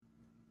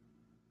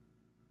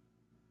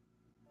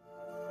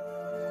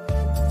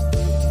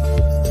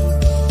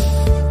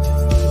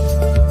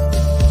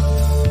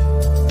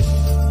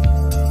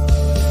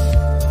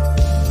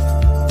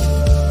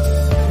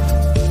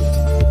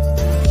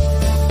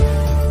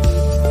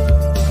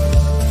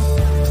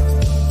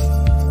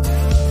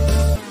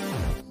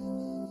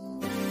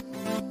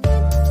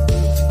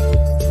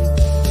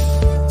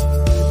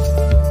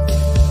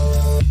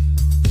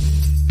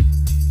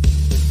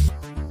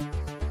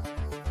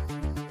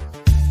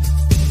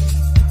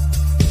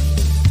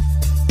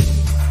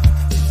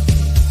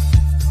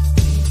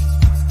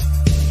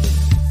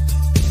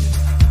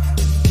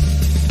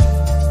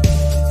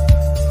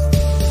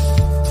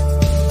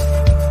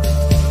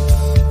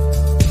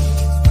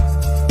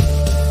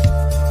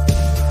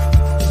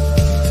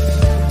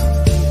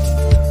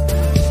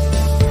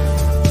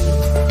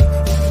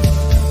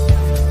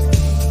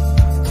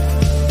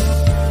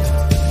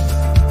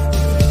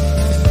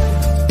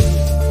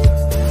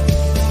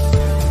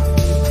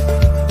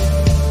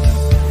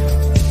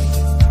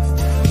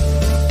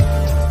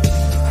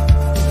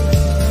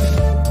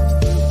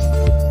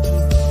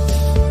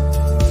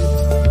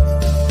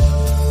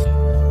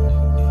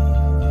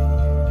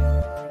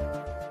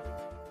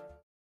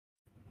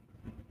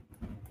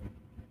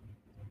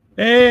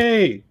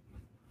Hey!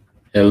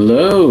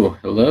 Hello.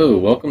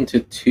 Welcome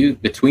to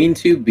Between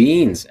Two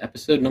Beans,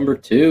 episode number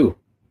two.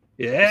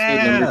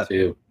 Episode number Yeah!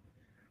 two.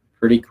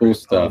 Pretty cool Pretty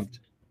stuff. pumped.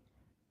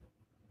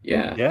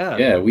 Yeah, Yeah.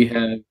 yeah. We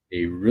have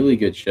a really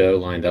good show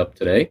lined up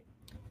today.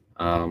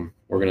 We're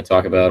going to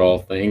talk about all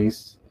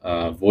things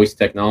voice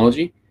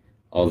technology,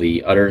 all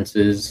the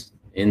utterances,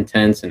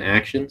 intents, and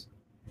actions.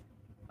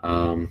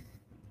 Um,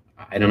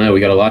 I don't know. We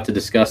got a lot to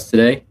discuss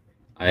today.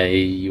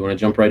 You want to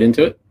jump right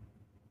into it?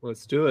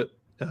 Let's do it.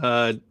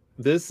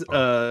 This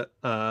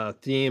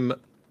theme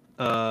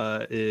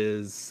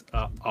is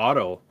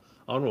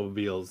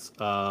automobiles.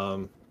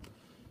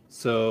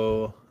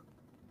 So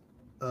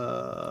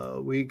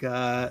we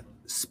got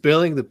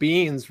spilling the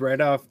beans right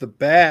off the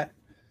bat.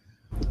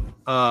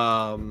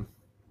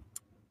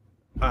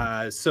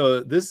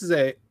 So this is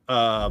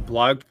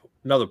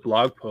another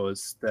blog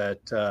post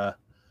that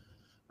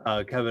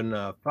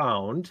Kevin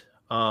found.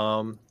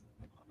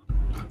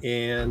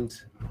 And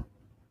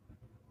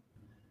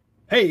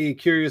hey,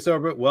 Curious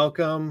Orbit,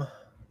 welcome.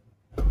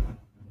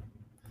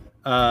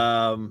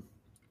 And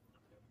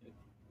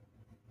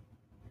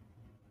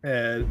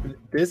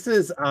this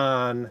is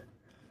on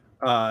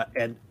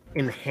an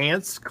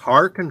enhanced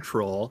car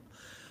control.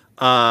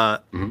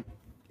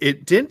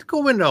 It didn't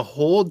go into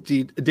whole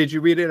did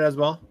you read it as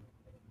well?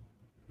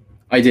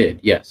 I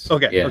did, yes.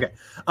 Okay, yeah. Okay.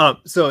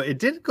 So it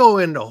didn't go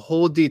into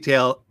whole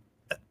detail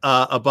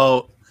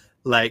about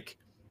like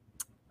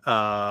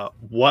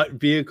what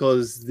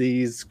vehicles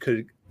this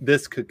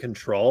could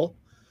control.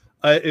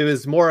 It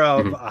was more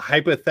of a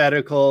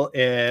hypothetical,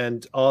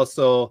 and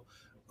also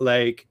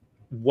like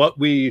what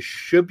we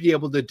should be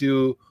able to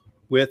do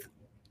with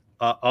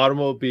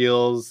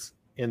automobiles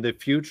in the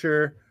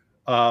future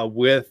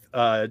with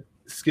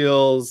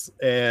skills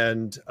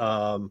and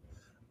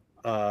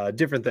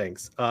different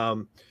things.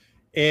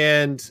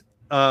 And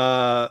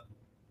a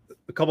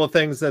couple of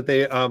things that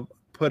they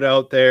put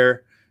out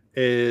there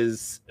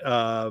is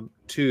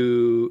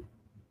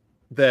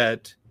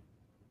that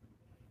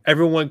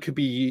everyone could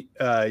be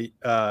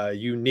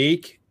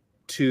unique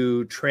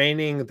to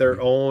training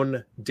their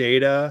own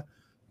data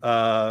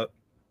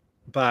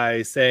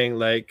by saying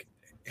like,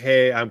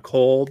 hey, I'm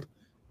cold,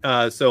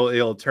 so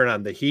it'll turn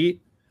on the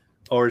heat,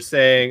 or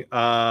saying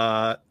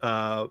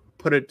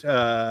put it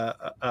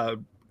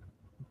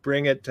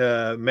bring it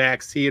to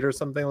max heat or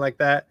something like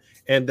that,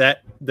 and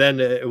that then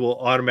it will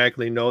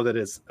automatically know that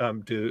it's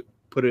to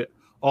put it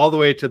all the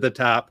way to the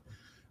top.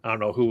 I don't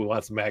know who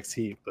wants max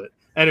heat, but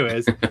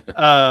anyways.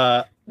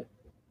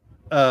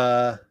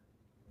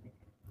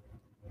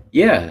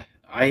 Yeah,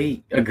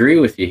 I agree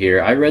with you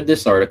here. I read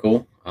this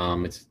article.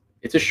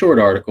 It's a short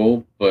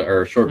article,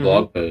 or a short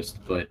blog post,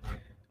 but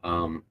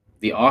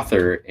the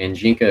author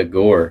Anjika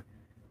Gore,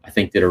 I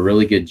think, did a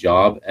really good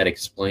job at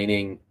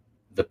explaining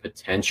the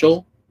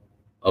potential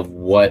of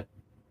what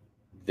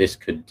this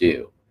could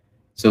do.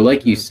 So,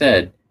 like you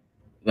said,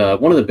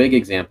 one of the big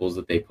examples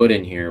that they put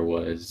in here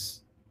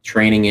was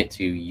training it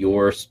to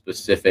your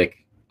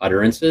specific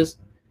utterances,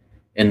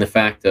 and the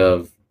fact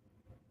of,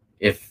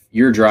 if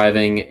you're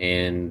driving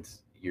and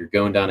you're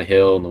going down a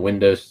hill and the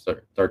windows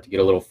start to get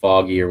a little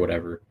foggy or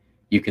whatever,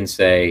 you can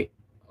say,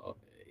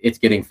 it's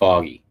getting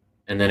foggy.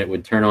 And then it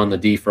would turn on the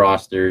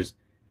defrosters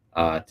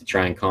to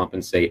try and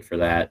compensate for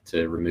that,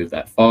 to remove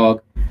that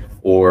fog.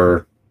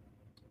 Or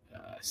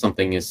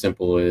something as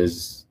simple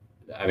as,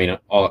 I mean, a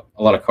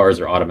lot of cars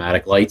are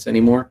automatic lights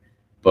anymore,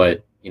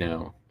 but,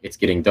 it's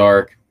getting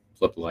dark,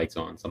 flip the lights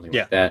on, something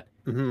like that.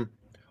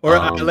 Or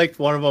I liked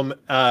one of them,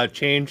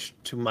 change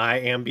to my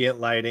ambient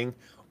lighting,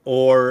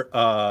 or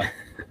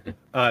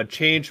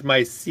change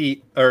my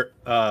seat or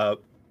to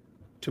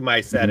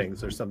my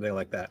settings, or something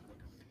like that.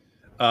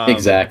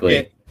 Exactly.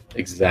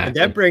 And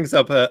that brings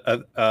up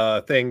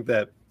a thing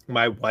that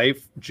my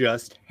wife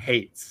just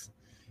hates.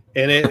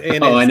 And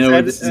I know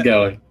where this is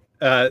going.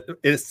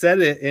 It said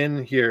it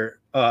in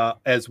here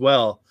as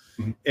well,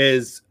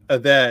 is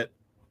that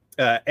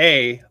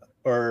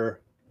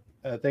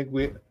I think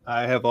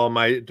I have all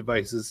my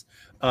devices.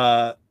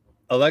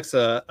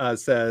 Alexa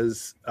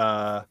says,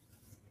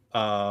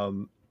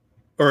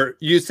 or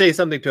you say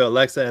something to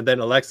Alexa, and then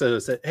Alexa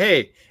will say,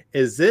 hey,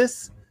 is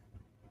this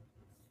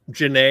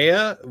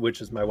Janaea,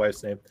 which is my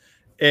wife's name?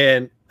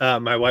 And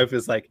my wife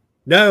is like,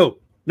 no,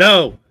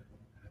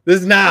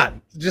 this is not.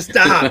 Just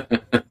stop.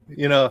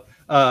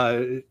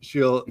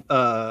 She'll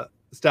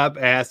stop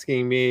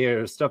asking me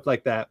or stuff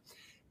like that.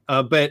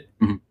 But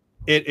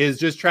it is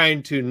just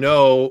trying to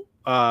know,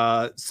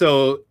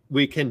 so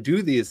we can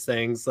do these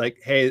things like,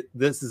 hey,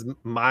 this is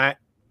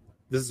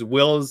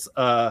Will's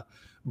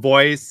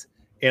voice,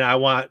 and I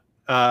want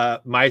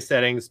my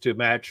settings to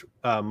match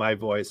my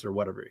voice, or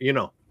whatever,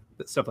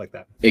 stuff like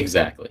that.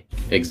 Exactly.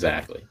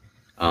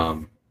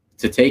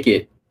 To take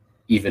it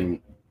even,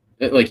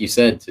 like you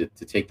said, to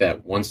take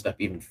that one step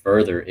even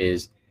further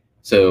is,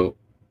 so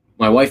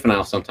my wife and I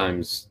will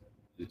sometimes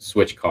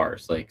switch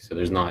cars. Like, so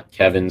there's not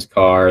Kevin's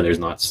car, there's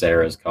not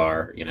Sarah's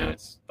car,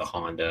 it's the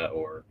Honda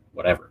or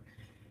whatever.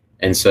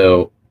 And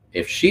so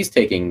if she's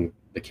taking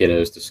the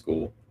kiddos to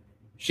school,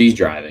 she's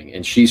driving,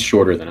 and she's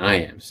shorter than I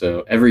am.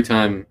 So every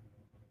time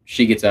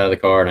she gets out of the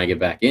car and I get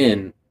back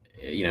in,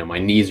 my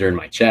knees are in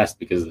my chest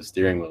because the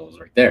steering wheel is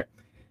right there.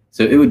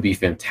 So it would be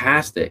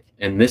fantastic.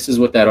 And this is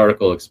what that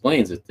article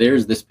explains, that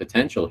there's this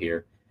potential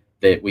here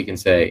that we can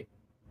say,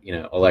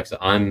 Alexa,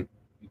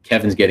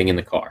 Kevin's getting in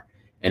the car,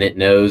 and it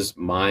knows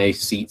my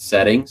seat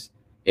settings.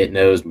 It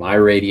knows my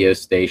radio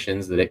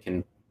stations that it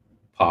can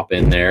pop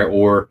in there,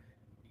 or,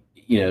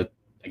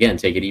 again,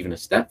 take it even a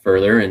step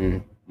further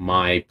and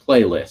my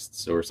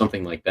playlists or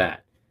something like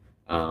that.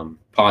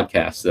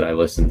 Podcasts that I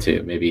listen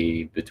to,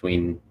 maybe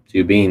between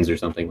two beans or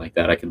something like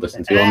that, I could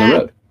listen to on the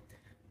road.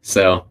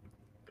 So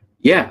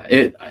yeah,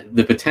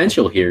 the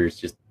potential here is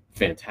just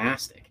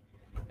fantastic.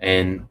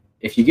 And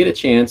if you get a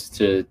chance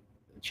to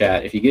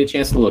chat, if you get a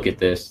chance to look at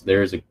this,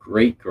 there's a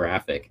great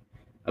graphic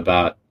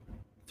about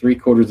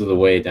 3/4 of the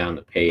way down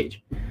the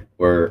page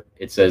where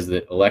it says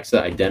that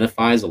Alexa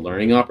identifies a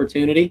learning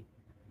opportunity,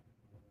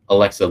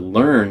 Alexa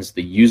learns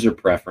the user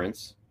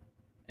preference,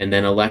 and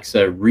then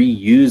Alexa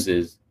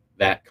reuses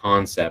that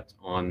concept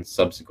on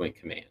subsequent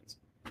commands.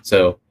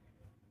 So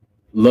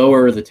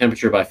lower the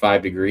temperature by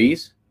 5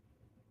 degrees,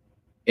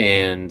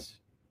 and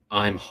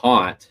I'm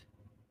hot,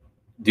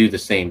 do the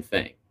same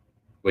thing,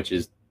 which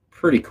is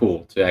pretty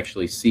cool to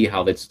actually see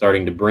how that's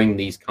starting to bring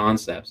these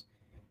concepts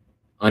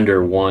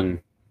under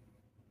one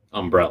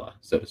umbrella,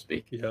 so to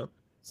speak. Yeah,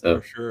 so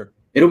for sure.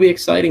 It'll be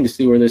exciting to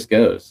see where this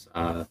goes.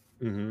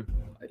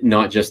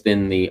 Not just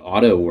in the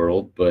auto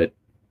world, but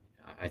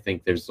I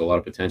think there's a lot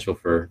of potential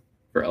for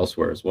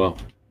elsewhere as well.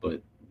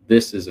 But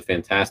this is a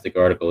fantastic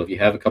article. If you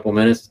have a couple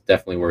minutes,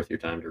 definitely worth your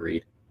time to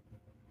read.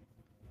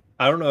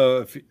 I don't know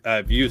if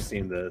you've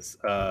seen this,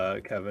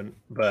 Kevin,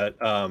 but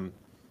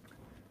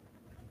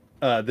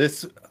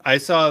this, I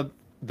saw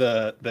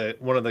the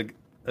one of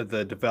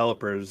the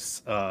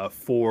developers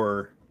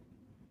for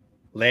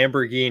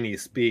Lamborghini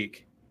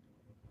speak,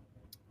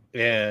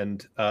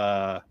 and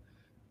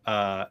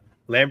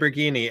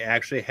Lamborghini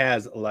actually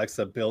has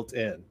Alexa built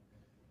in.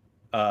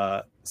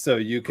 So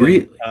you can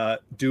really?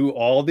 Do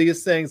all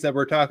these things that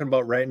we're talking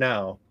about right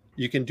now.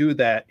 You can do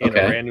that in a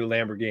brand new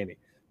Lamborghini.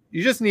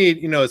 You just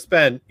need,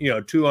 spend,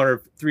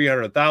 200,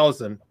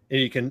 300,000, and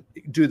you can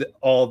do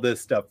all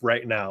this stuff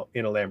right now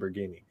in a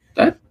Lamborghini.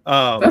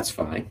 That's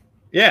fine.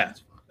 Yeah.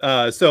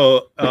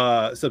 So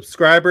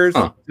subscribers,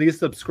 please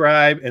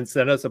subscribe and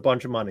send us a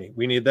bunch of money.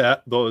 We need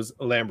those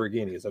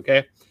Lamborghinis.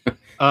 Okay.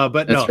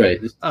 But that's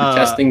right. Just for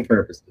testing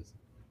purposes.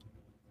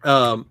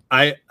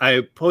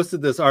 I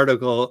posted this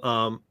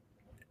article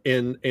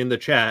in the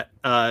chat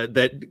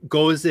that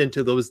goes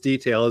into those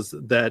details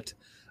that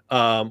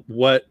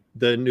what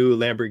the new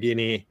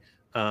Lamborghini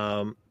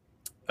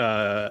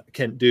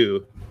can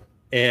do,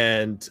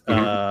 and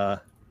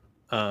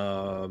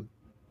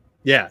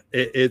yeah,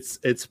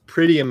 it's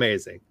pretty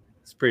amazing.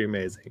 It's pretty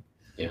amazing.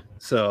 Yeah.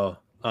 So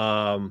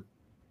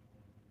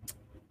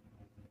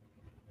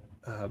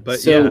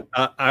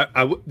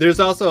there's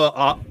also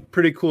a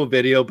pretty cool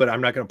video, but I'm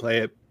not going to play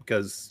it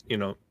because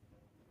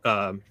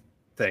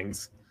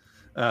things.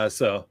 Yeah.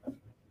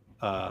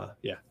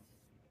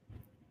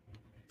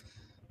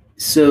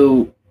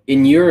 So,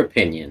 in your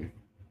opinion,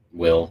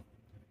 Will,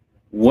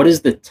 what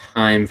is the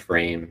time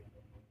frame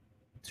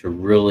to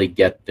really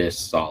get this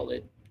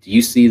solid? Do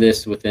you see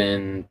this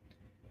within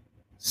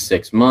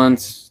 6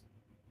 months,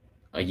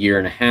 a year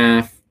and a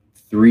half,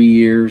 3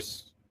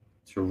 years,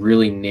 to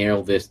really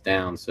nail this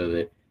down so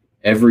that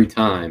every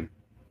time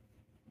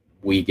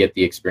we get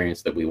the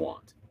experience that we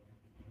want?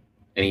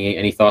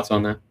 Any thoughts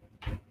on that?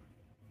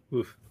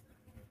 Oof.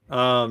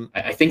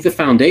 I think the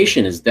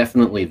foundation is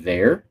definitely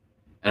there,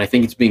 and I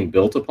think it's being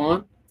built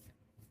upon.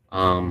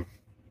 I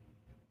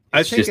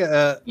think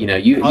just,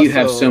 you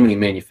have so many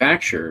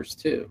manufacturers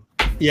too.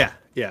 Yeah.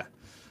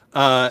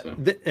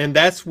 And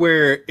that's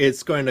where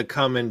it's going to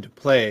come into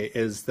play,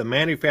 is the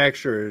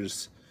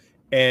manufacturers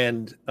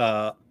and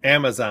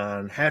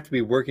Amazon have to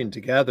be working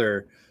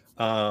together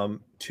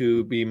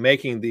to be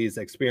making these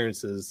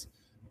experiences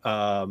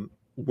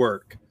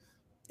work.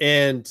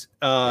 And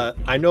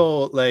I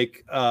know,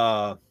 like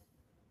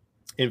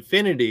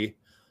Infinity,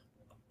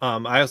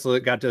 I also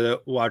got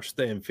to watch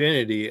the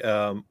Infinity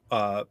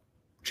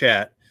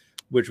chat,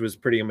 which was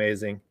pretty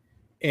amazing.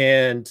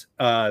 And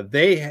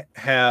they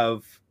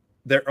have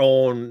their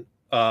own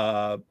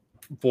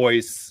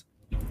voice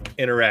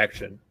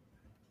interaction,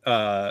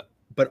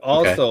 but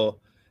also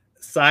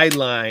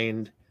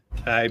sidelined,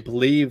 I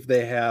believe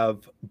they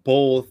have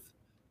both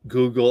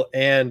Google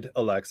and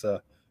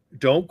Alexa.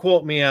 Don't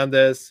quote me on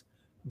this.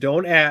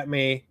 Don't at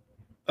me.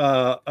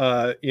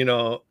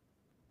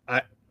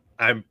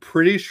 I'm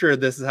pretty sure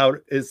this is how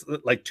it is.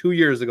 Like 2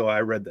 years ago, I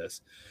read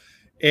this.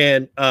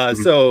 And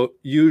so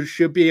you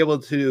should be able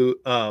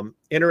to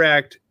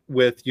interact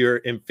with your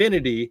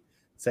Infinity,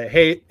 say,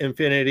 hey,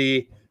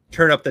 Infinity,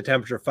 turn up the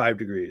temperature 5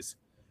 degrees.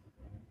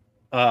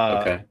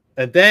 And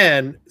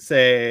then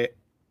say,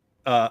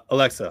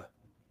 Alexa,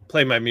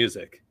 play my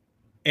music.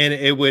 And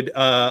it would,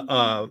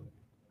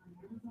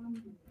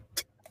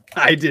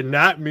 I did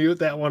not mute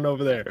that one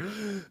over there.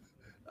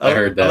 I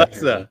heard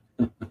that.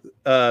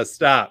 Alexa,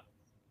 stop.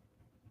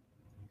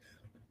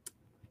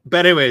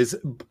 but anyways,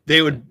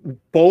 they would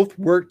both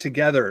work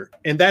together,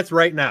 and that's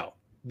right now.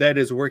 That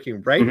is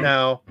working right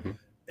now.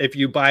 If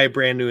you buy a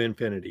brand new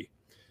Infinity.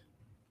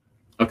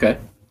 Okay.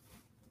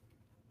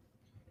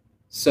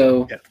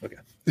 So yeah, okay.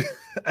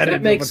 I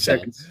that makes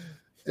sense.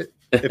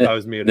 If I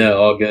was muted.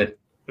 No, all good.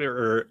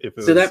 Or if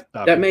it so was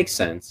that makes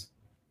sense.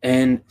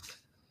 And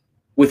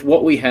with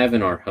what we have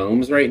in our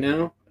homes right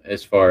now,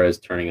 as far as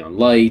turning on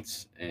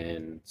lights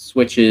and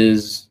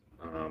switches,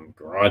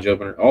 garage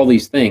opener, all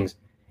these things,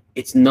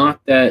 it's not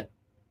that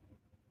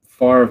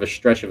far of a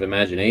stretch of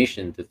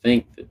imagination to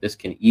think that this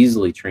can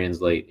easily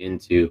translate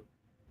into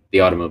the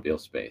automobile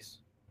space.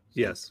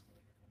 Yes.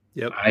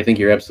 Yep. I think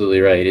you're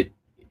absolutely right.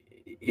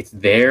 It's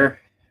there.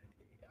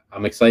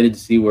 I'm excited to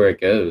see where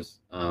it goes.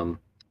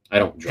 I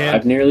don't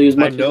drive nearly as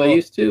much as I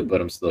used to,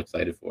 but I'm still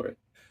excited for it.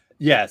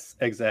 Yes,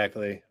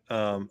 exactly.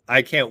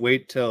 I can't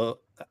wait till,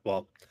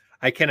 well,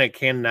 I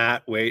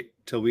cannot wait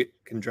till we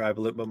can drive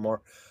a little bit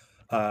more.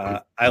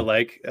 I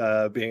like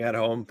being at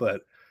home,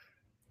 but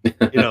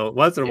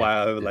once in a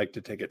while I would like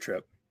to take a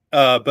trip.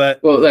 But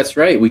well, that's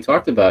right. We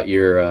talked about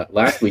your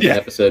last week in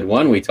episode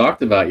 1. We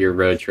talked about your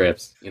road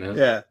trips.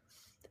 Yeah.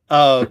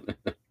 But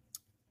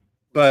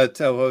what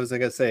was I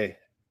gonna say?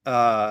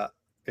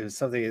 It was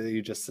something that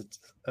you just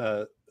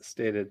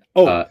stated.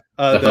 Oh,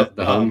 the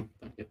home.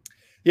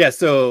 Yeah.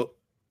 So,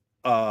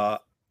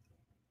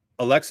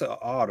 Alexa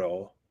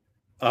Auto,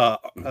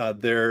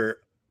 their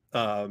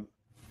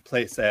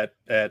place at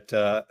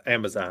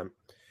Amazon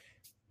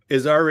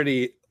is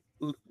already,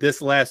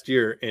 this last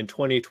year in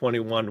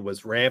 2021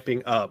 was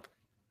ramping up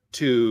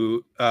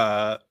to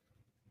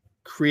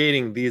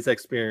creating these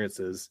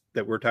experiences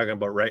that we're talking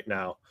about right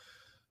now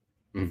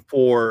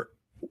for,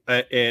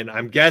 and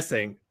I'm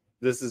guessing,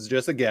 this is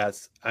just a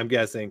guess, I'm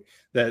guessing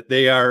that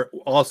they are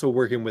also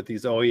working with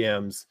these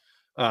OEMs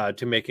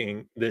to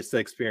making this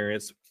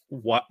experience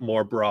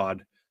more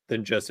broad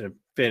than just an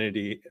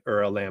Infinity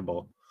or a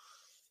Lambo.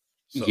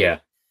 So. Yeah.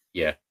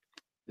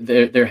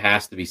 There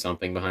has to be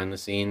something behind the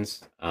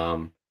scenes.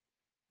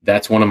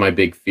 That's one of my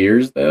big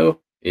fears, though,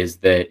 is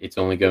that it's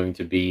only going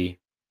to be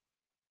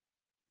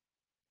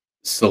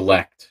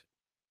select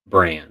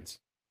brands.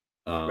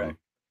 Right.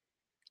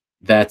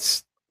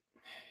 That's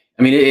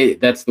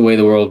the way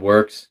the world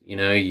works.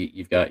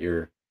 You've got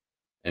your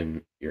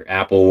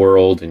Apple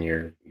world and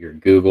your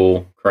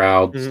Google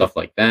crowd, stuff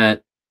like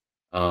that,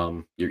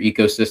 your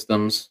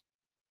ecosystems.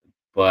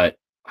 But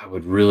I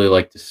would really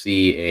like to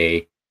see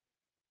a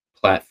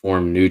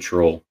platform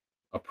neutral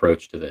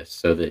approach to this,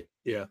 so that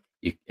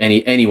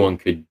anyone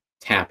could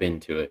tap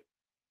into it.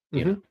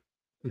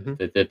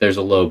 That there's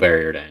a low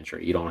barrier to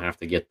entry. You don't have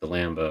to get the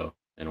Lambo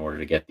in order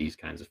to get these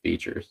kinds of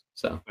features.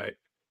 So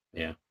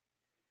yeah.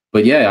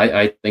 But yeah,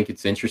 I think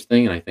it's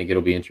interesting, and I think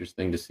it'll be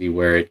interesting to see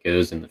where it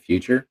goes in the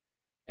future.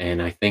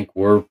 And I think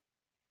we're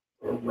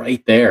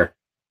right there.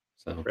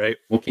 So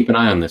we'll keep an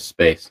eye on this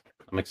space.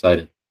 I'm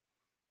excited.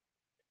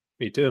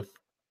 Me too.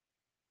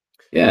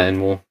 Yeah,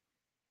 and we'll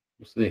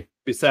see.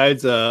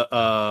 Besides,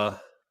 I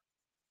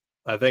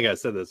think I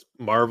said this: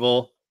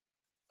 Marvel,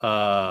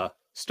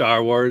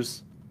 Star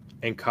Wars,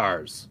 and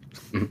Cars.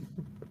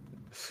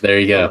 There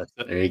you go.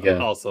 There you go.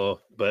 Also,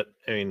 but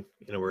I mean,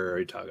 we're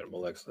already talking about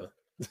Alexa.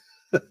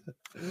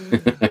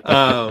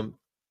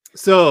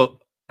 So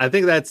I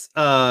think that's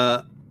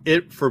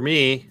it for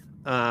me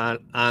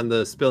on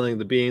the spilling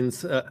the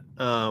beans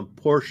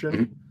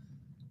portion.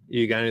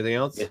 You got anything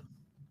else?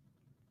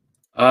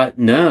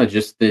 No,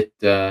 just that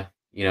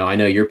I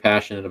know you're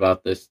passionate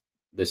about this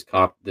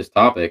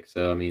topic,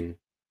 so I mean,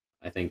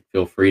 I think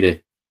feel free to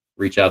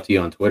reach out to you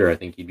on Twitter. I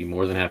think you'd be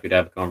more than happy to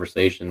have a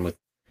conversation with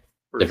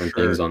different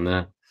things on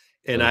that.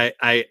 And so,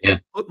 I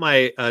put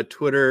my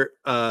Twitter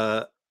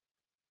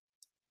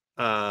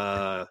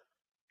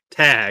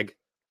tag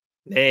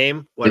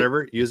name,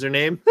 whatever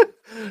username,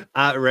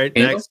 right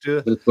handle? Next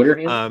to the Twitter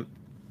handle.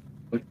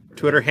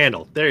 Twitter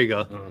handle. There you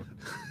go.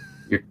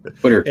 Your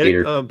Twitter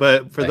feeder.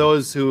 But for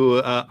those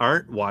who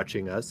aren't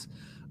watching us,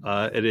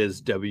 it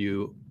is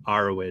WRONGHOLT,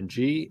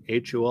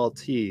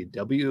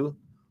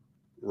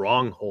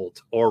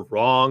 Wrongholt or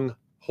Wrong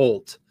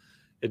Holt,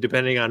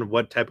 depending on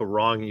what type of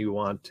wrong you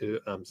want to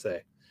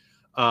say.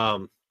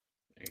 There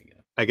you go.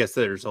 I guess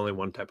there's only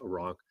one type of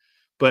wrong,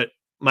 but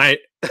my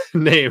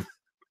name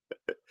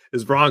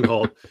is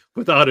Wrongholt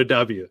without a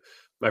W.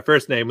 My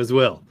first name is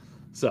Will.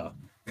 So,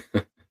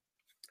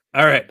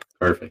 all right.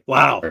 Perfect.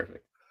 Wow.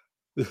 Perfect.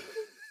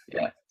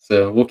 Yeah.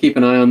 So we'll keep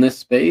an eye on this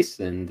space,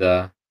 and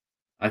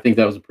I think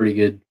that was a pretty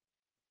good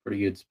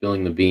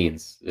spilling the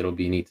beans. It'll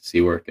be neat to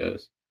see where it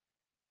goes.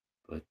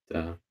 But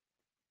you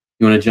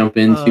want to jump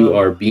into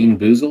our Bean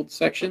Boozled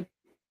section?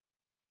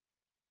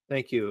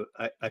 Thank you.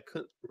 I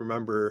couldn't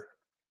remember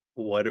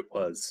what it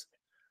was.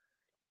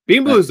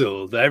 Bean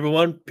Boozled,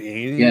 everyone.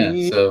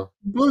 So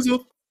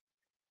Boozled.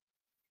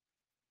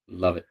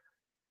 Love it.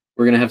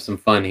 We're gonna have some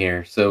fun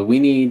here. So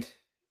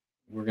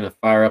we're gonna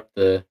fire up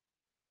the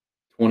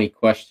 20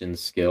 questions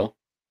skill.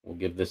 We'll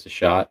give this a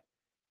shot,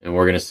 and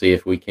we're gonna see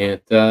if we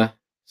can't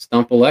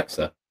stump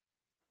Alexa.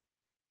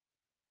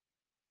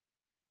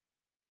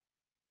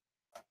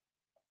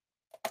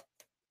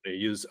 They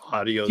use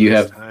audio Do you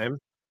this have? time.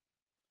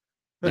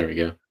 There we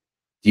go.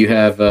 Do you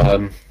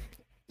have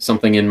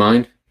something in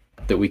mind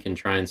that we can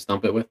try and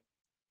stump it with?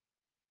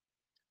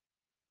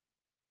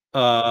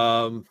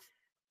 Um,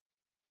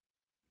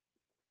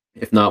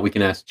 If not, we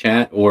can ask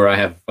chat, or I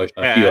have a few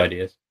chat.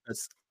 ideas.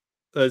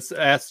 Let's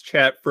ask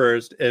chat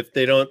first. If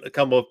they don't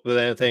come up with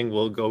anything,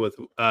 we'll go with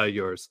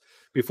yours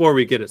before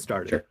we get it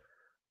started. Sure.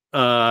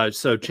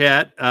 So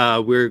chat,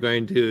 we're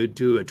going to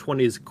do a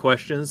 20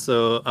 questions.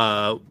 So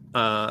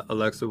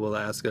Alexa will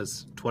ask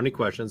us 20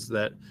 questions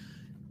that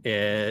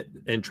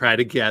and try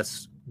to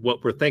guess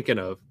what we're thinking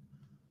of.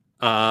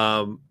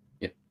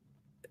 Yeah.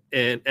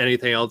 And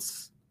anything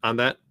else on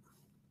that?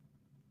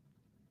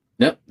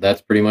 Nope,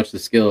 that's pretty much the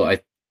skill.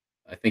 I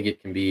think it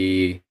can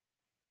be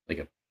like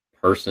a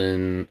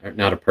person, or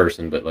not a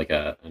person, but like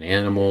an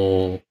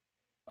animal,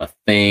 a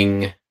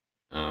thing.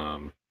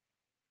 I'm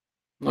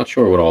not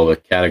sure what all the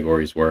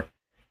categories were.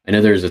 I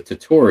know there's a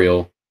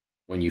tutorial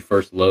when you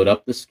first load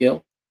up the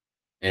skill,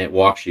 and it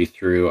walks you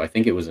through. I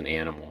think it was an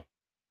animal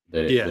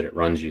that it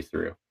runs you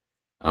through,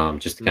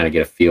 just to kind of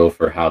get a feel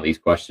for how these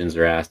questions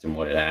are asked and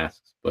what it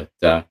asks. But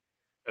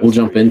we'll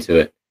jump into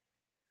it.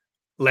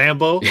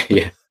 Lambo.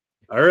 Yeah.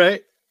 All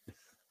right.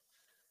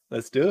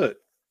 Let's do it.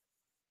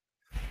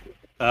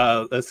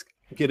 Let's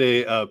get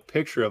a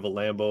picture of a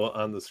Lambo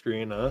on the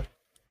screen, huh?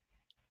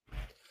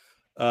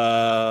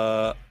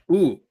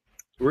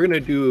 We're gonna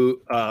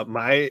do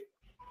my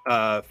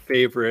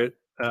favorite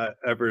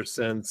ever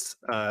since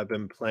I've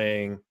been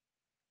playing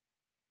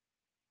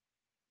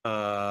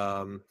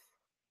that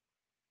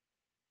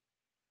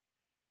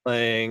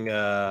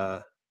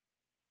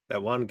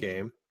one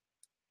game.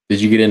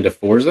 Did you get into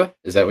Forza?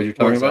 Is that what you're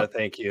talking about?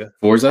 Thank you.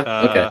 Forza?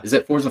 Okay. Is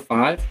it Forza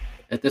 5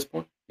 at this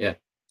point? Yeah.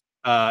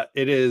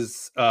 It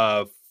is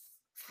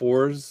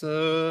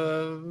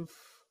Forza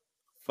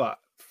 5.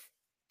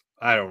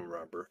 I don't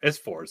remember. It's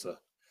Forza.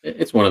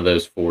 It's one of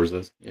those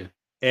Forzas. Yeah.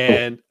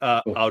 And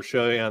cool. I'll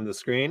show you on the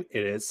screen.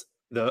 It is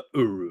the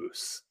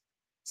Urus.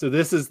 So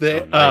this is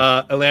the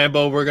nice.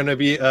 Lambo we're going to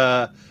be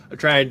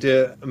trying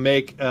to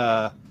make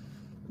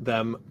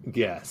them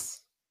guess.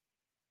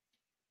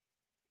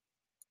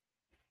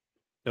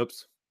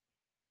 Oops.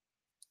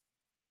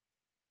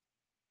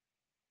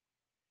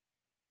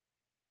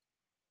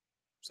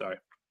 Sorry.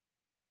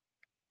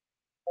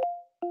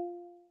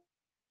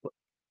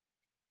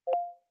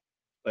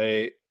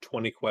 Play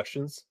 20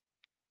 questions.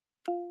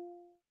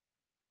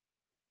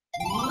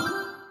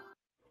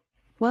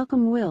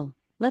 Welcome, Will.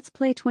 Let's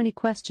play 20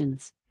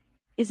 questions.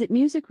 Is it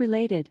music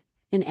related,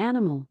 an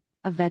animal,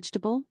 a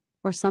vegetable,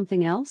 or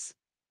something else?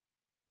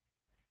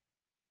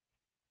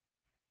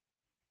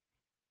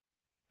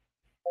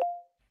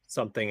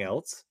 Something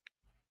else.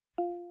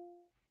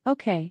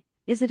 Okay.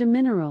 Is it a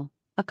mineral,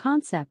 a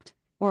concept,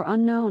 or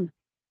unknown?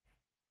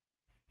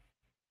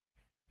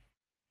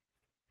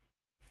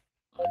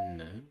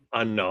 Unknown.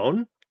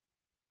 Unknown.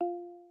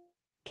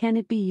 Can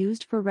it be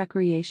used for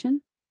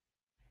recreation?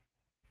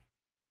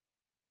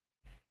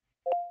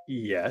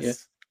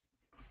 Yes.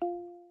 Yeah.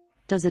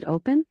 Does it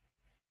open?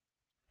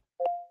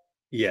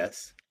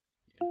 Yes.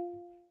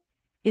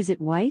 Is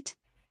it white?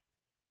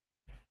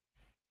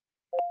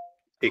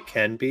 It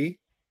can be.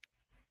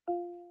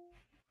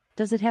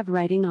 Does it have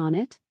writing on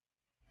it?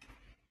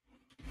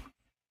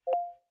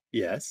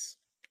 Yes.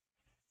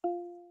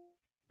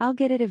 I'll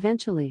get it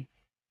eventually.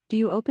 Do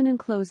you open and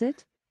close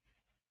it?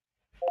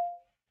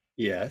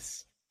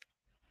 Yes.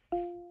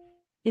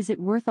 Is it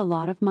worth a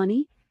lot of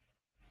money?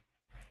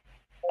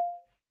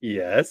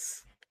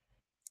 Yes.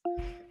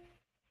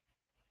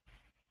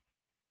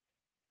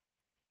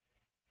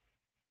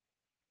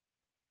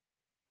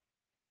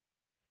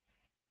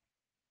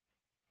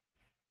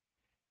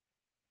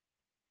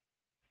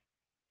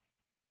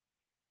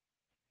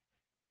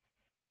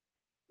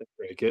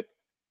 Break it.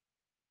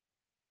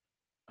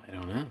 I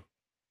don't know.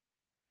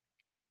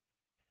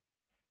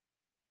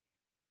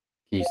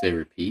 Can you say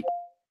repeat?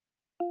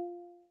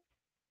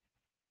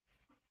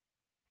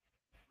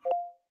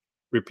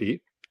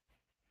 Repeat.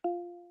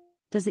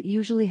 Does it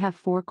usually have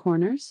 4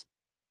 corners?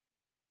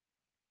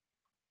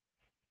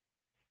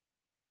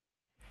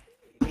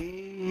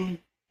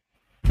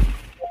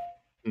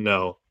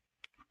 No.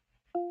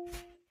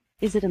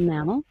 Is it a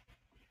mammal?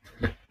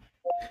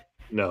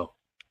 No.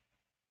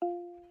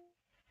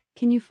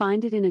 Can you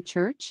find it in a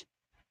church?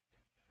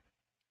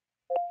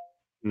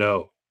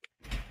 No.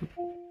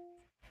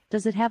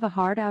 Does it have a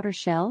hard outer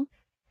shell?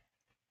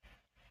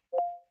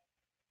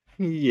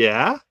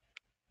 Yeah.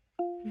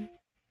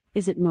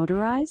 Is it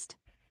motorized?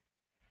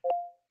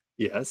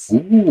 Yes.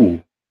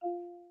 Ooh.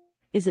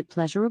 Is it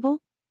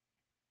pleasurable?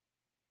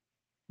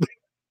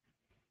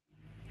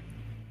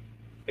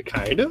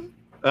 Kind of.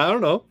 I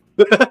don't know.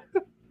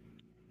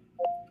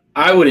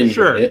 I would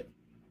enjoy it.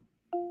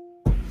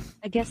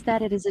 I guess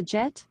that it is a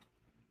jet?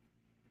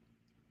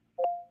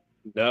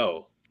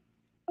 No.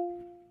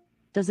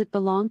 Does it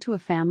belong to a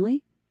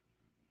family?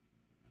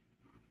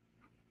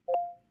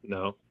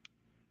 No.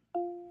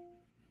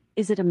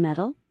 Is it a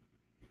metal?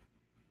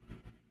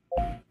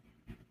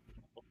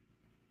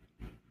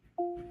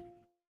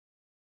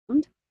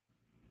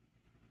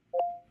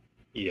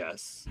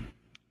 Yes.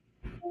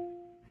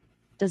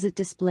 Does it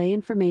display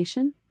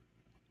information?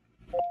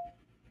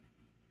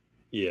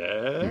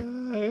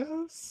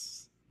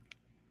 Yes.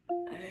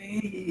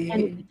 Can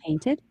it be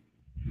painted?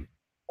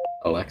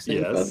 Alexa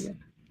info? Yes.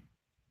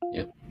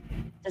 Yep.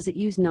 Does it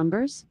use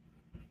numbers?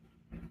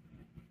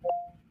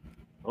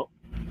 Oh.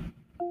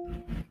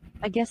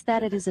 I guess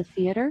that it is a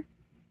theater.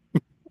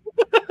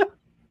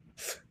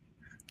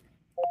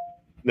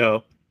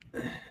 No.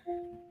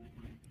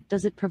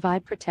 Does it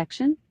provide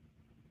protection?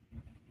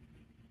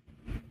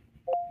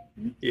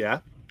 Yeah.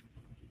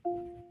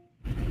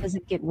 Does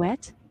it get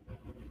wet?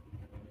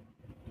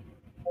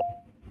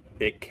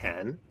 It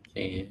can.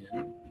 Can.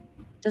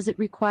 Does it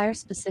require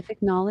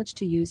specific knowledge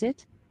to use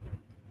it?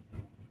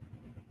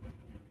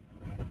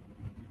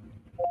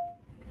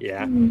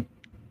 Yeah.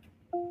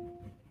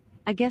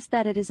 I guess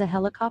that it is a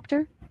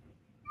helicopter.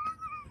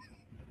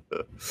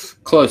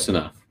 Close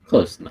enough.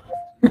 Close enough.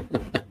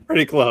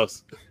 Pretty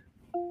close.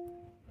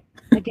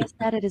 I guess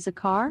that it is a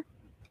car.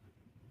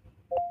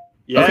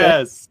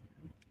 Yes.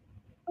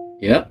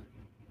 Yep.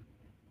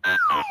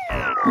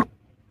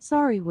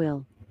 Sorry,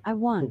 Will. I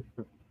won.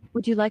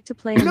 Would you like to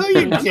play? No,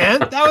 you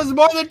didn't. That was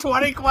more than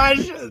 20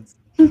 questions.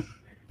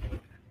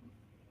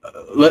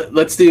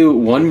 Let's do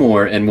one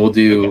more, and we'll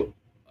do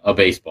a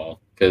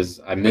baseball because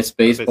I missed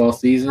baseball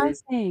season. Try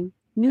saying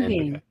new And-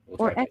 game Okay, we'll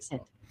try or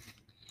exit.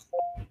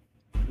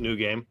 baseball. New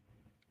game.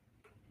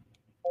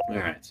 All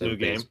right, so New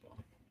game. baseball.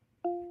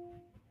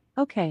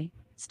 Okay,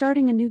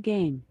 starting a new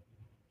game.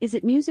 Is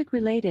it music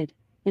related,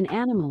 an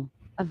animal,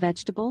 a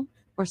vegetable,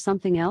 or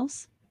something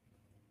else?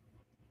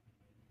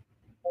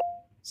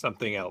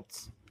 Something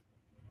else.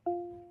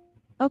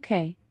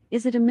 Okay,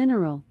 is it a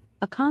mineral,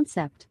 a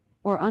concept,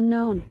 or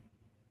unknown?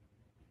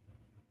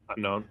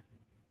 Unknown.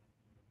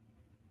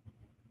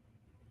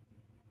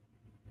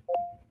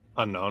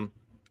 Unknown.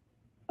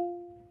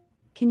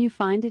 Can you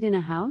find it in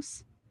a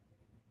house?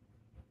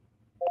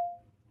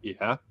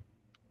 Yeah.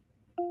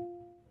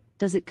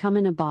 Does it come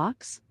in a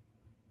box?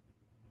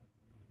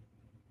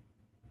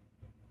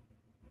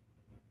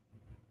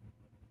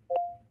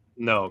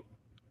 No.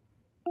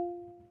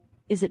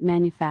 Is it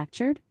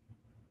manufactured?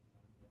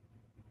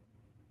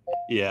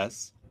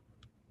 Yes.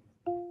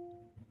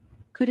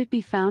 Could it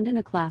be found in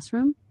a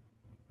classroom?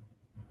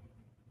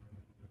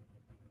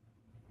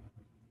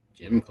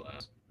 Gym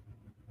class.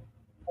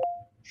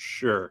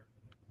 Sure.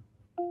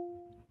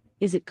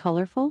 Is it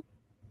colorful?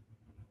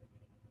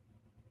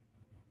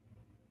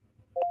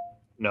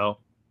 No.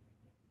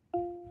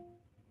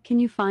 Can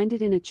you find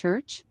it in a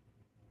church?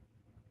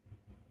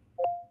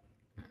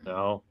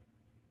 No.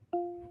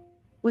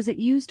 Was it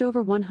used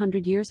over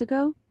 100 years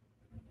ago?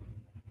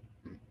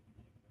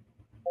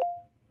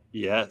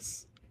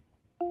 Yes.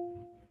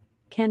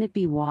 Can it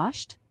be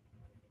washed?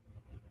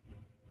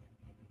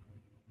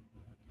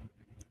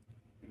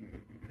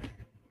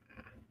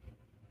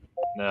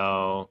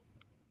 No.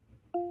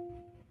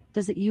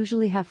 Does it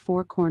usually have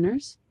four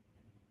corners?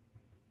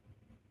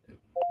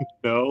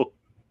 No.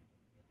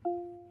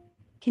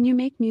 Can you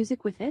make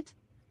music with it?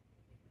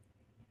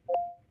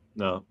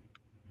 No.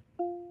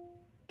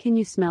 Can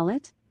you smell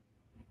it?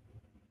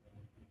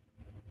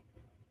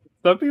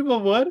 Some people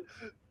would.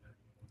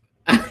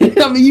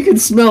 I mean, you can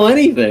smell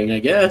anything, I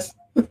guess.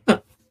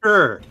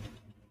 Sure.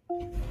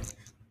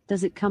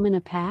 Does it come in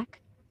a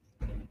pack?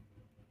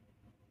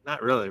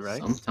 Not really, right?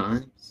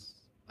 Sometimes.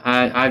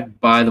 I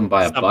buy them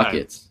by Sometimes.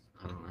 buckets.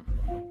 I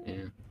don't know.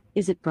 Yeah.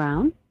 Is it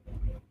brown?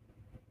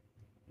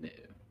 No.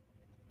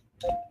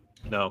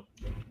 No.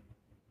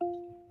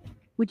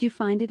 Would you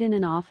find it in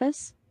an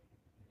office?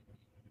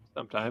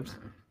 Sometimes.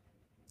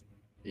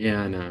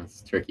 Yeah, I know.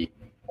 It's tricky.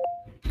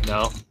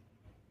 No.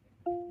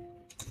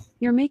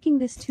 You're making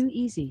this too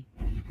easy.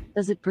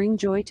 Does it bring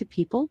joy to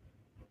people?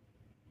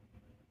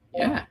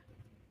 Yeah.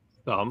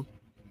 Some.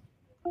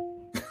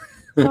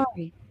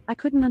 Sorry, I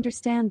couldn't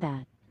understand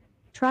that.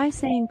 Try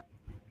saying,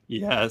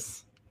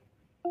 Yes.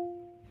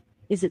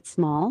 is it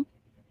small?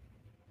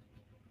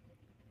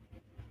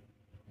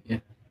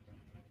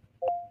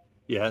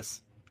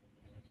 Yes.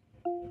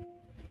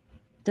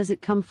 Does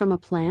it come from a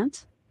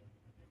plant?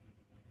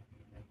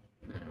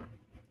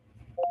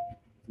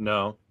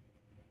 No.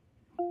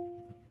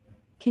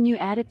 Can you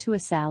add it to a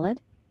salad?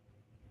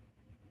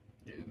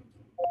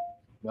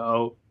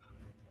 No.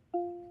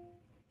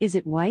 Is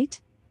it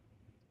white?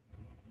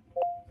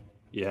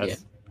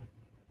 Yes.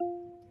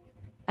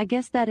 I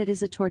guess that it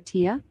is a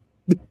tortilla.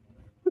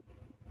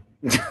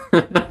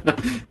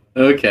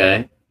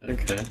 Okay.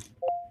 Okay.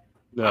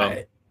 No.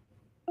 I-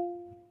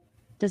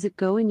 Does it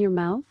go in your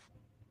mouth?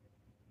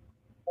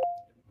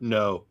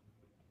 No.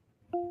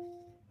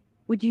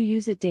 Would you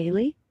use it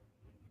daily?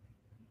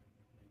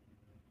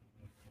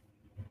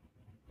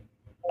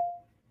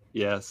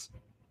 Yes.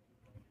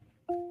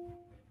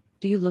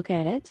 Do you look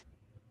at it?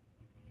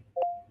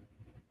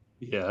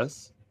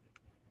 Yes.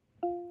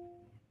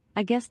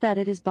 I guess that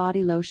it is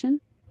body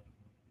lotion.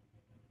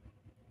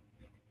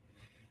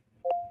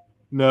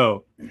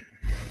 No.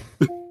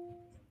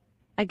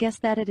 I guess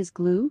that it is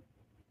glue.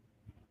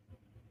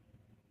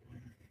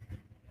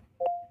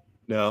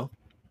 No.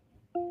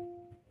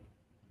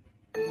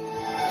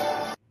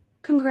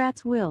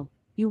 Congrats, Will.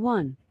 You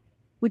won.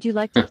 Would you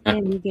like to play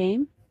a new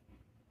game?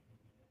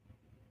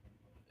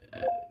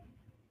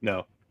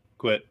 No,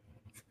 quit.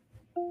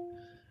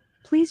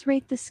 Please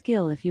rate the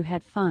skill if you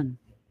had fun.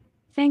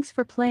 Thanks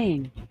for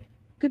playing.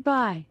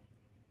 Goodbye.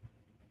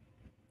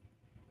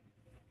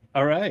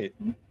 All right.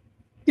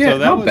 Yeah, So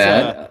that not was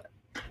bad.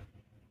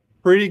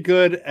 pretty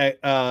good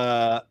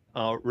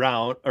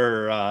round,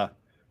 or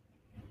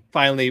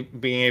finally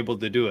being able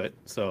to do it.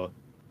 So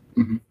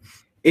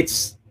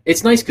It's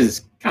nice because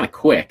it's kind of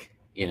quick.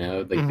 You know,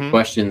 like the Mhm.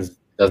 questions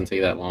doesn't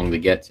take that long to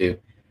get to.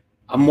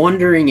 I'm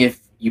wondering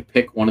if you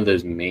pick one of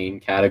those main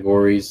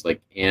categories,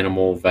 like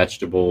animal,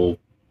 vegetable,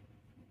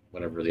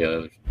 whatever the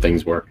other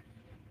things were,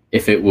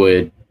 if it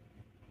would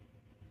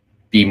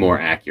be more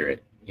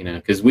accurate. You know,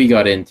 because we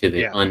got into the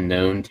Yeah.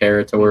 unknown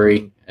territory,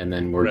 Mhm. and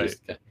then we're Right.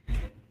 just.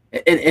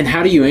 And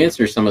how do you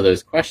answer some of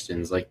those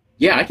questions? Like,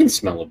 yeah, I can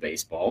smell a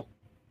baseball.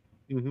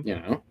 Mhm. You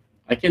know,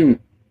 I can.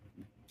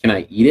 Can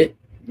I eat it?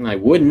 And I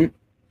wouldn't,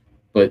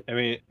 but I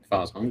mean, if I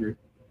was hungry.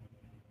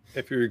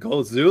 if you're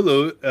Gold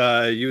Zulu,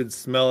 you would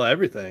smell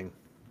everything,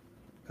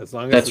 as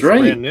long as That's it's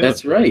brand right. new.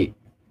 That's right.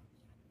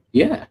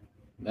 Yeah,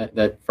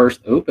 that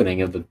first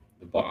opening of the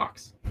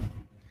box.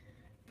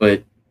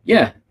 But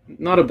yeah,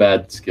 not a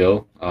bad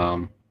skill.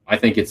 I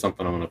think it's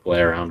something I'm going to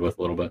play around with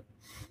a little bit,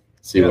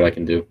 see what I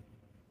can do.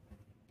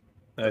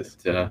 Nice.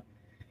 But,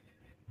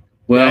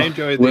 Well, I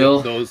enjoy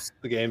Will, those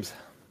games.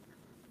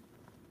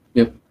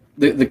 Yep,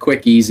 the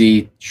quick,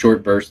 easy,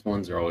 short burst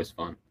ones are always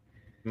fun.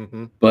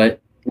 Mm-hmm.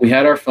 But we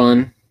had our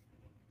fun,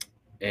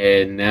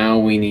 and now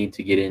we need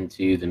to get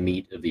into the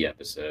meat of the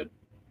episode.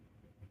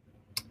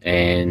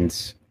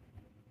 And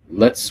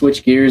let's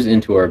switch gears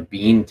into our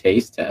bean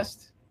taste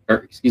test, or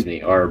excuse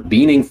me, our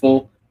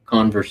beaningful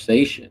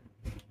conversation.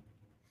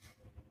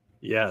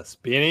 Yes,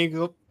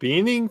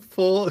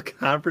 meaningful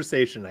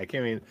conversation. I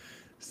can't even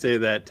say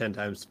that 10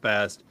 times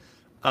fast.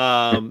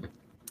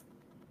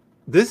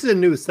 This is a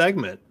new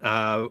segment.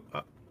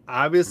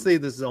 Obviously,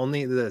 this is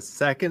only the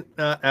second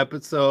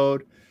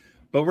episode,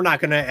 but we're not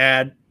going to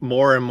add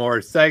more and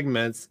more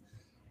segments.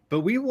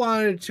 But we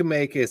wanted to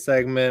make a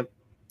segment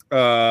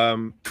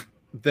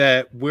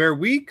that where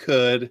we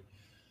could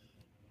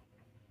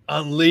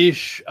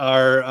unleash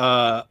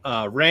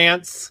our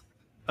rants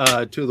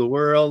to the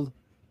world.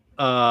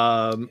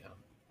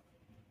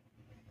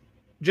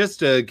 Just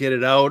to get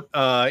it out.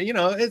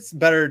 It's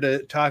better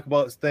to talk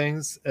about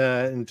things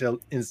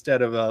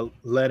instead of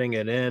letting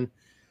it in.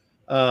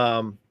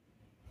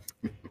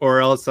 Or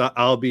else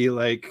I'll be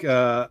like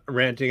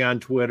ranting on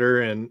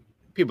Twitter, and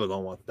people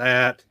don't want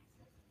that.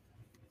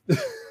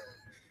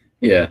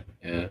 Yeah.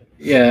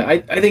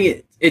 I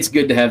think it's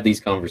good to have these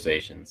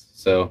conversations.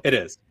 So It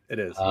is.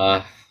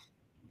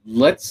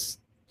 Let's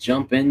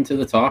jump into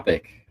the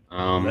topic.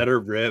 Let her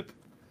rip.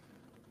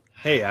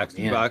 Hey,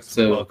 Oxygen Box,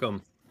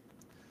 welcome.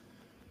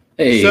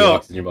 Hey,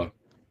 Oxygen Box.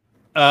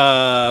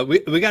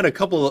 We got a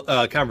couple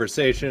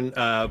conversation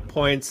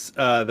points.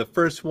 The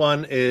first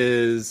one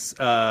is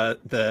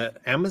the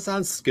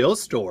Amazon Skill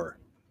Store.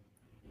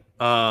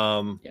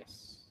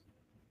 Yes.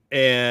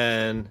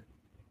 And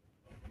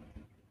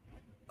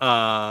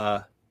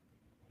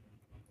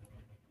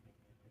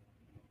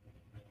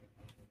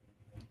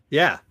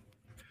yeah.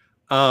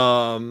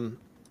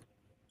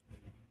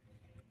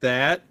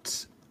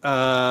 That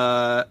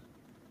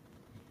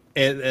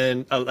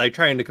and like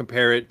trying to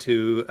compare it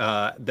to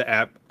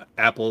the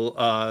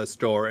Apple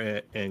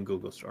Store and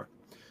Google Store.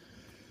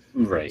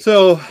 Right.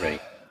 So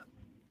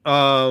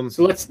so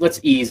let's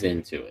ease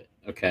into it,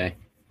 okay?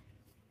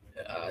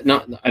 I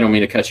don't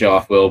mean to cut you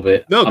off, Will,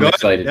 but I'm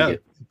excited to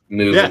get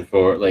moving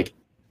forward. Like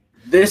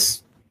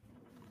this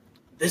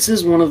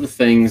is one of the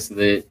things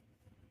that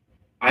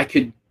I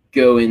could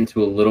go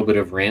into a little bit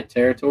of rant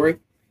territory,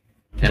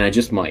 and I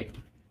just might.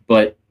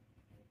 But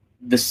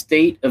the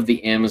state of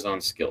the Amazon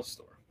Skill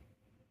Store,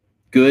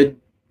 good,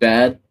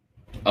 bad,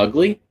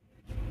 ugly.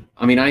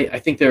 I mean, I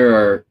think there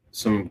are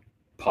some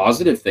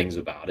positive things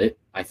about it.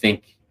 I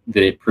think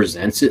that it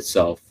presents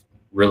itself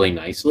really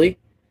nicely.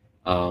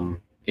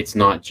 It's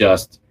not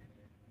just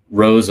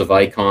rows of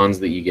icons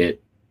that you get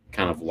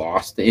kind of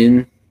lost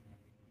in,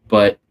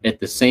 but at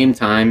the same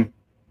time,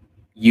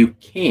 you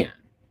can.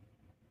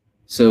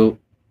 So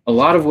a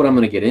lot of what I'm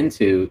going to get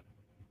into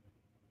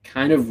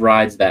kind of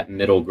rides that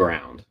middle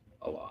ground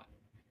a lot.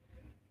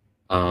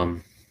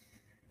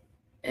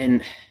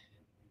 And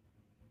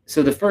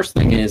so the first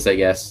thing is, I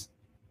guess,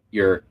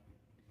 you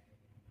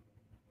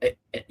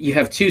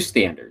have two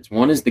standards.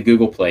 One is the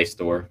Google Play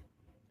Store,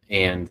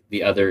 and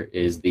the other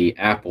is the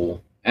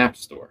Apple App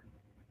Store.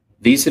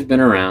 These have been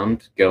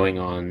around going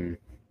on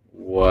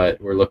what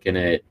we're looking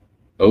at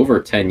over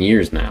 10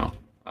 years now.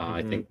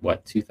 I think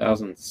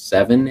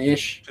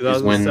 2007-ish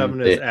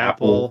 2007 is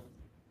Apple.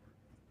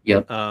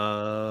 Yep.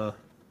 I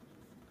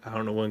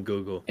don't know when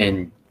Google.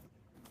 And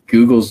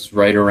Google's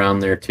right around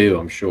there too,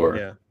 I'm sure.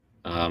 Yeah.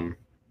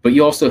 But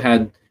you also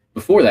had,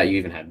 before that, you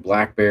even had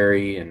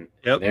BlackBerry and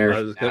their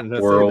App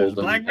World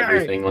and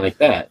everything like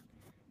that.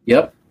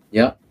 Yep.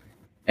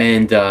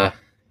 And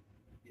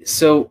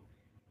so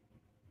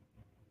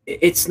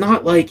it's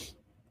not like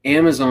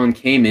Amazon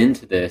came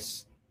into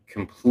this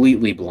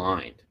completely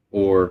blind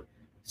or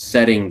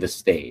setting the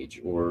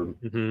stage or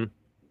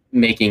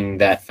making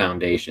that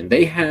foundation.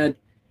 They had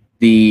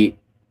the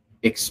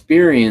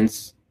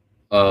experience,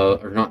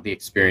 or not the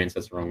experience,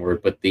 that's the wrong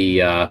word, but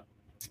the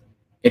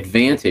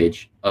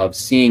advantage of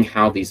seeing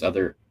how these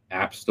other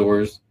app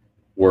stores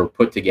were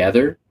put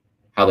together,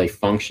 how they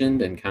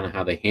functioned, and kind of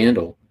how they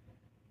handle.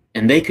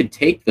 And they could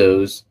take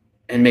those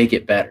and make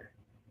it better.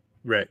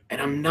 Right.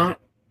 And I'm not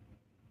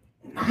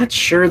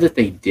sure that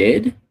they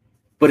did,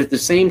 but at the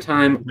same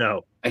time,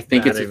 No, I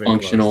think not it's a even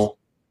functional.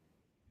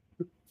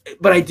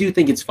 But I do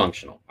think it's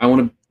functional. I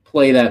want to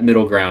play that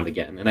middle ground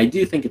again, and I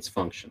do think it's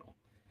functional.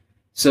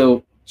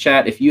 So,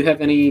 chat, if you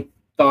have any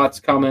thoughts,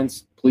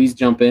 comments, please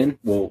jump in.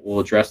 We'll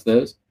address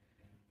those.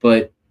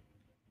 But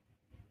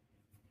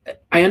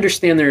I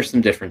understand there are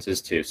some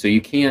differences too. So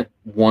you can't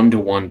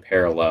one-to-one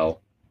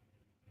parallel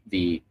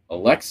the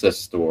Alexa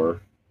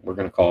store. We're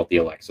going to call it the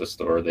Alexa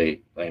store,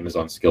 the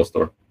Amazon skill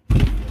store,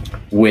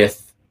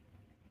 with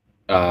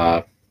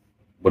what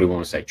do we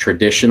want to say?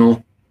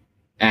 Traditional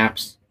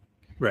apps,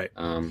 right?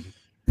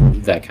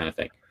 That kind of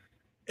thing.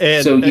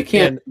 And so you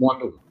can't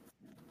one.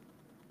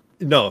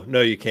 No,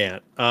 you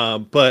can't.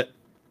 But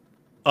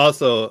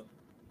also,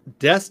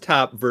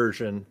 desktop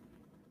version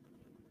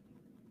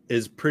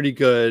is pretty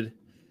good.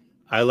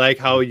 I like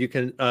how you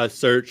can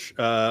search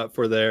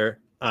for there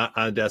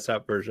on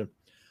desktop version.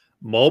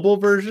 Mobile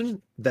version,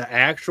 the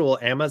actual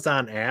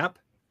Amazon app.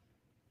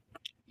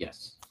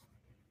 Yes.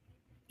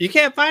 You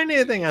can't find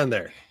anything on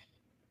there.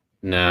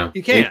 No,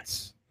 you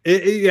can't.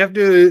 You have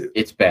to.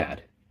 It's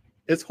bad.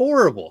 It's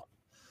horrible.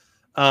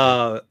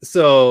 Yeah,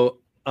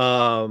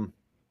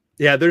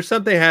 there's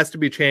something has to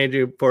be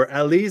changing for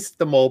at least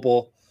the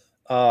mobile.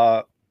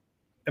 I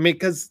mean,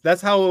 because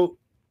that's how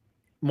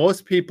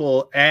most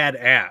people add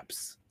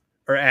apps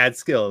or add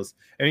skills.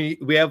 I mean,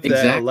 we have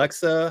the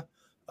Alexa,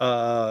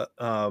 app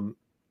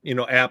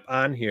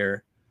on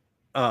here.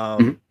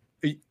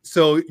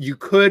 So you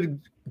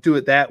could do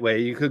it that way.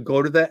 You could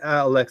go to the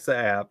Alexa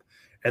app,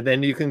 and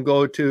then you can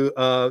go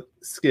to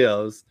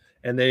skills,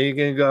 and then you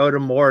can go to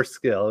more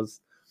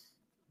skills.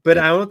 But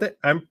I don't think,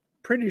 I'm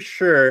pretty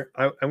sure,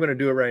 I'm going to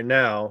do it right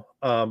now,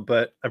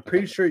 but I'm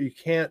pretty sure you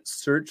can't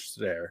search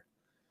there.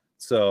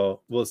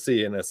 So we'll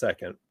see in a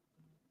second.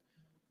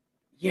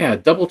 Yeah,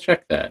 double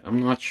check that.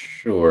 I'm not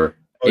sure.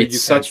 Oh,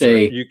 it's such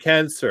a... You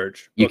can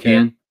search. You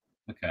can?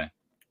 Okay.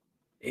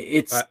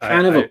 It's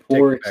kind of a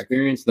poor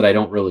experience that I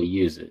don't really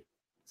use it.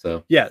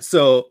 So yeah,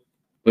 so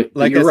but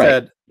like I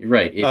said, you're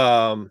right.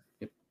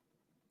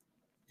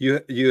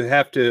 You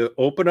have to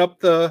open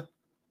up the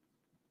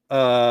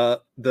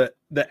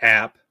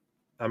app.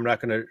 I'm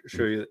not going to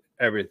show you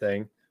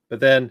everything,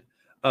 but then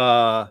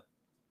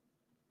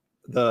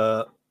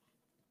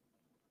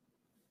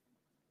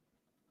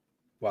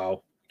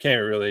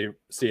can't really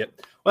see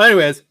it. Well,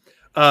 anyways,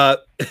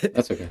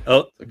 that's okay.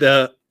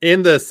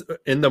 In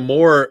the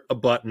more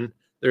button,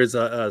 there's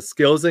a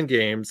skills and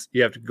games.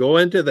 You have to go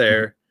into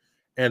there,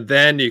 and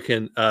then you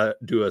can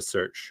do a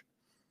search.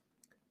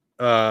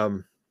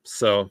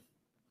 So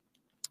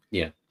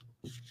yeah.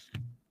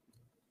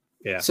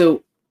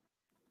 So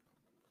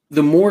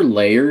the more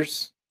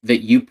layers that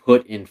you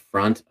put in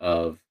front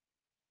of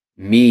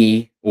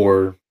me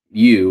or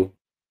you,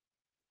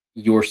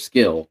 your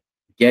skill,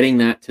 getting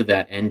that to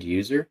that end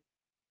user,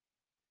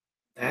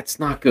 that's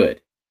not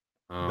good.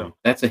 No.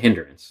 That's a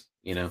hindrance,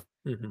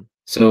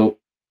 So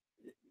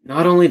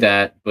not only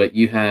that, but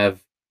you have,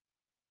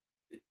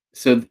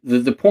 so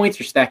the points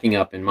are stacking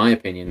up, in my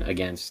opinion,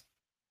 against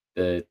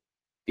the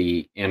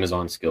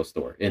Amazon skill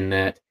store, in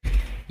that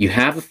you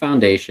have a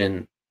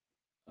foundation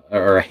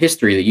or a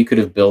history that you could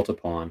have built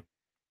upon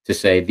to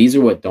say, these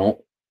are what don't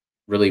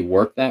really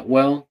work that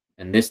well,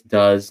 and this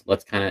does.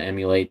 Let's kind of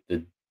emulate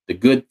the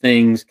good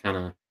things, kind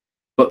of,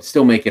 but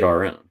still make it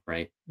our own,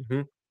 right?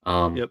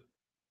 Yep.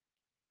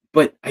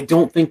 But I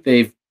don't think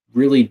they've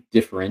really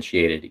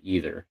differentiated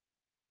either.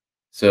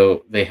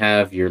 So they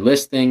have your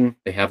listing,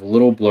 they have a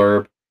little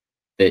blurb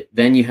that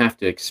then you have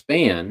to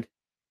expand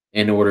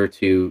in order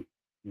to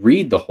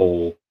read the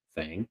whole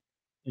thing.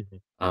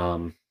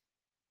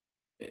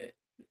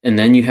 And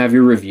then you have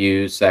your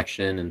reviews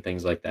section and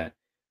things like that.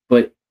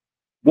 But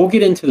we'll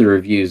get into the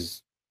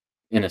reviews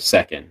in a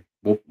second.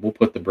 We'll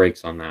put the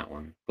brakes on that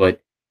one.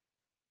 But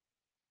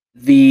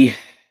the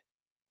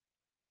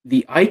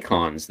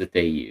icons that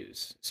they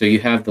use. So you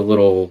have the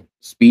little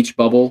speech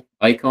bubble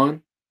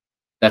icon.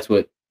 That's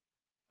what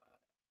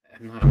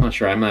I'm not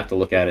sure. I'm gonna have to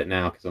look at it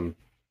now because I'm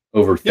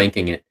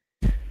overthinking it.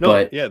 No,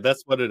 but yeah,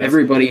 that's what it is.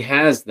 Everybody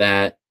has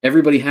that.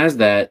 Everybody has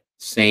that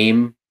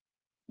same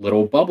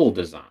little bubble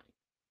design.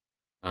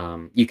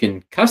 You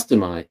can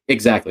customize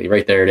exactly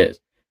right there. It is.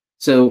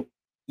 So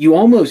you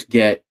almost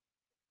get,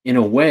 in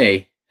a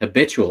way,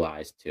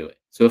 habitualized to it.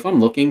 So if I'm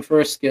looking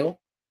for a skill,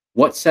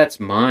 what sets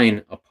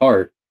mine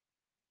apart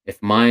if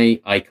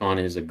my icon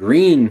is a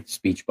green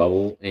speech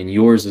bubble and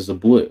yours is a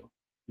blue?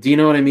 Do you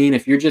know what I mean?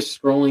 If you're just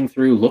scrolling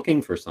through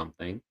looking for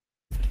something,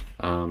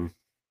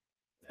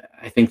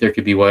 I think there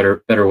could be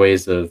better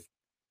ways of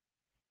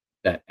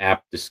that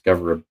app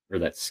discover or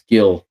that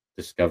skill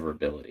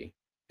discoverability.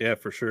 Yeah,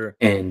 for sure.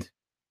 And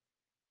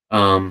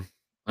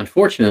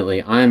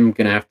unfortunately, I'm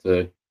gonna have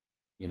to,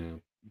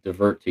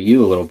 divert to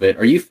you a little bit.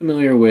 Are you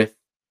familiar with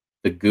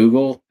the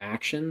Google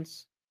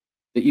Actions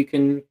that you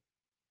can?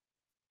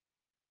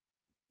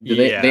 Do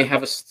they Yeah.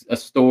 have a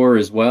store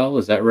as well?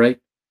 Is that right?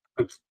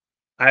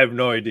 I have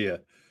no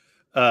idea.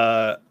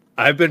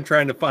 I've been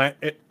trying to find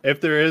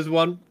if there is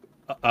one.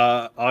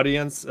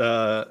 Audience,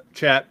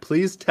 chat,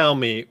 please tell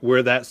me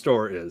where that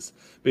store is,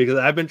 because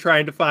I've been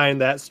trying to find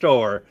that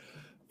store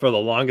for the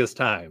longest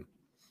time.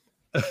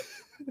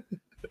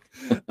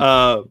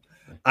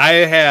 I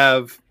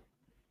have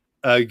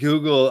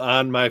Google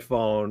on my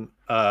phone,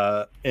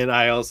 and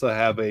I also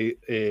have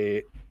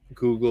a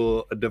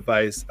Google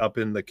device up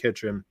in the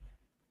kitchen.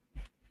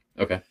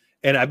 Okay.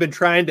 And I've been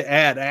trying to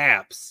add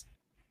apps,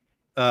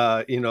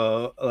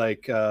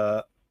 like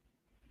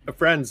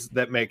friends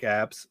that make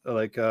apps,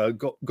 like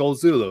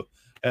Golzulu.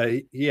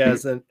 He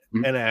has an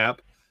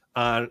app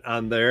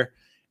on there,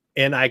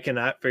 and I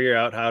cannot figure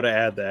out how to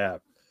add the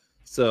app.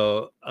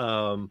 So,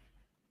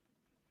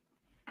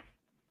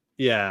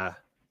 yeah,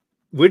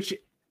 which,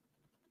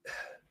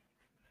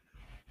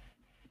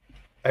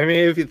 I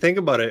mean, if you think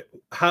about it,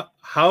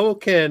 how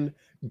can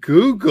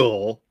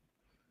Google,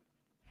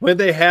 when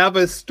they have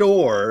a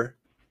store,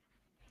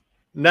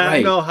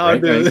 not know how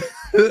to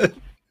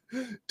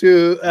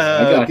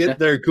to get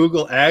their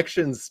Google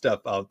Actions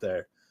stuff out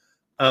there,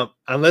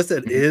 unless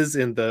it is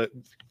in the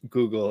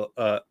Google.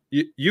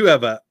 You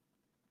have a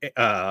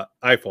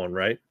iPhone,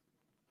 right?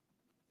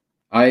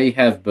 I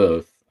have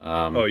both.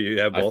 Oh, you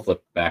have both? I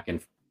flip back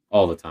and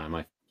all the time.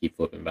 I keep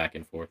flipping back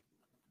and forth.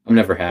 I'm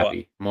never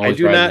happy. I'm always I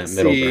do riding not that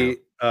middle see,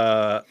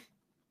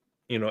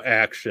 ground.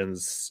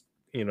 Actions,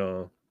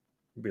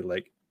 be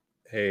like,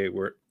 hey,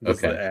 this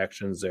is the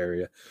Actions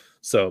area.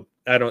 So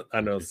I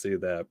don't see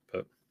that,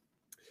 but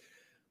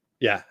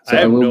yeah, so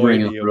I have will no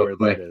bring idea up real where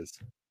quick. that is.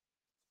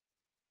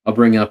 I'll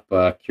bring up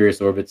Curious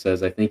Orbit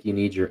says, I think you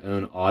need your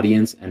own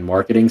audience and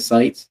marketing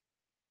sites.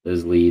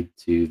 Those lead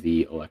to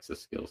the Alexa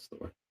skill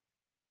store.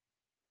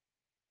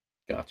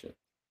 Gotcha.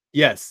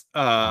 Yes,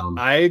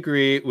 I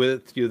agree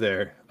with you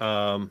there.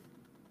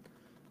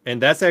 And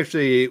that's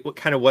actually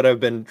what I've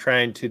been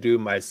trying to do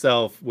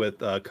myself with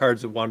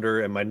Cards of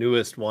Wonder, and my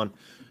newest one,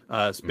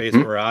 Space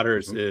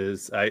Marauders,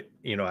 is I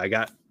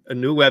got a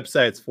new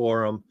websites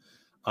for them,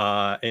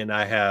 and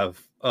I have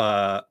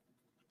the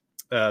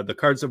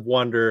Cards of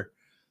Wonder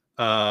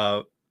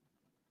to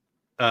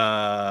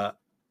a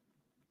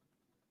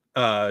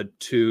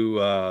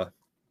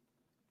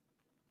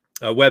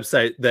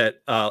website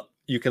that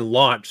you can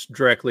launch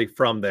directly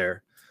from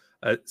there,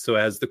 so it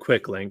has the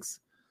quick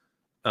links.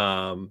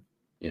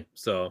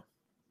 So,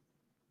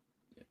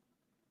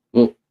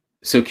 well,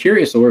 so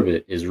Curious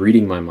Orbit is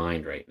reading my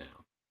mind right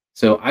now.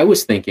 So I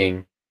was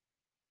thinking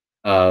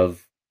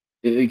of,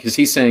 because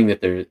he's saying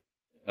that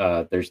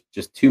there's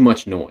just too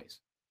much noise,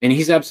 and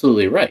he's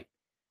absolutely right.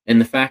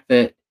 And the fact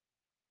that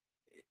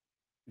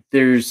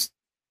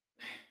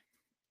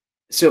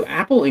so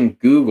Apple and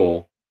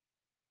Google,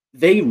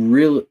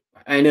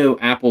 I know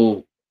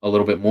Apple a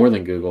little bit more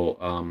than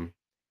Google,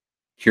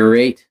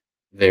 curate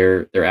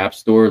their app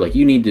store. Like,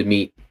 you need to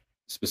meet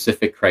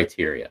specific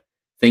criteria.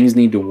 Things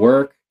need to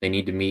work. They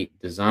need to meet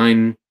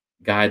design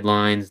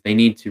guidelines. They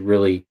need to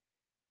really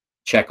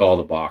check all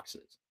the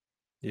boxes.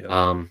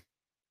 Yeah.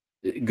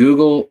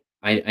 Google,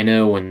 I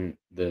know when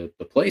the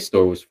Play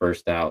Store was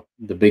first out,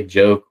 the big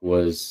joke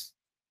was,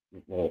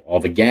 well, all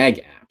the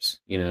gag apps,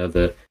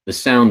 the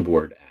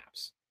soundboard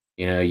apps.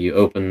 You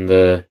open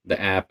the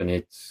app and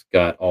it's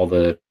got all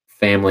the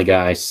Family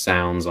Guy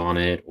sounds on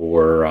it,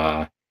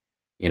 or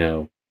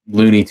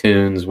Looney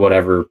Tunes,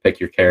 whatever, pick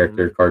your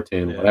character,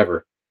 cartoon,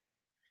 whatever.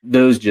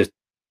 Those just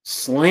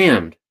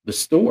slammed the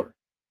store.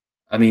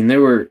 I mean,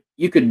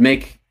 you could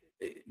make,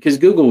 because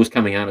Google was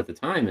coming out at the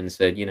time and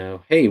said,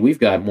 hey, we've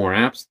got more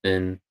apps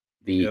than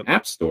the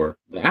App Store,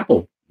 the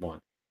Apple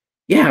one.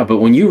 Yeah, but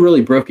when you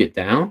really broke it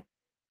down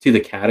to the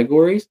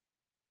categories,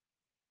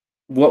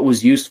 what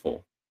was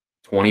useful?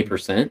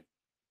 20%,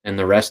 and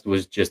the rest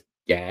was just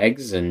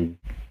gags and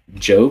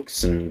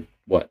jokes and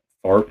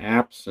fart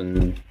apps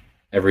and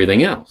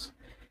everything else.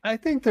 I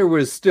think there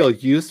was still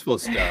useful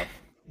stuff,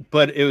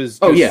 but it was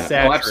just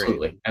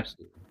saturated.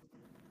 Absolutely.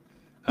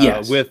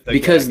 Yes,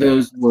 because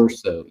those were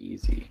so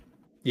easy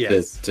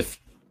to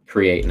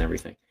create and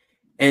everything.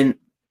 And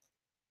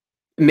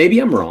maybe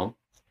I'm wrong,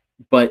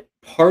 but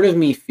part of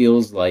me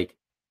feels like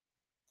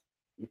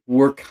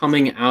we're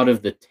coming out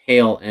of the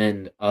tail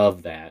end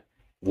of that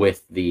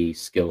with the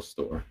skill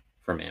store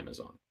from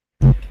Amazon.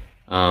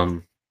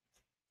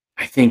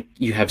 I think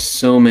you have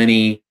so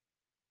many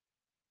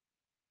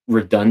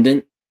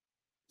redundant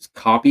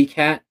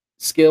copycat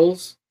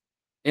skills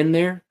in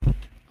there.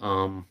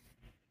 I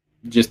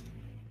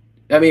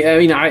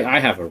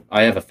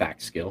have a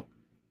fact skill.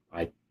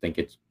 I think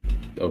it's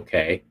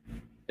okay.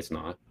 It's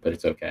not, but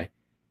it's okay.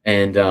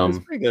 And it's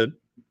pretty good.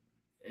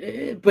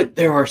 But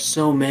there are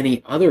so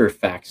many other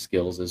fact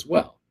skills as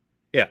well.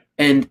 Yeah.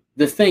 And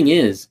the thing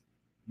is,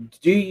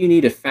 do you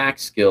need a fact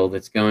skill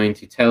that's going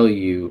to tell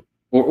you,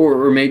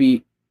 or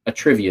maybe a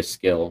trivia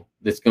skill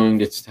that's going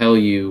to tell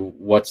you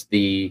what's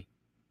the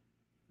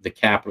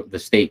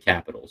state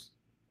capitals,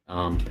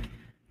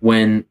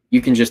 when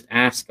you can just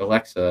ask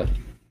Alexa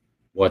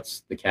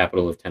what's the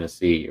capital of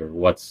Tennessee or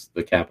what's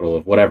the capital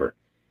of whatever.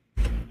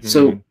 Mm-hmm.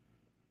 So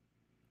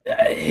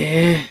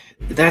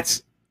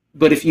that's,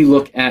 but if you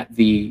look at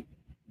the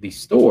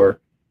store,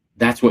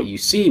 that's what you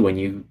see when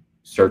you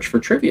search for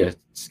trivia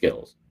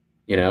skills.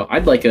 You know,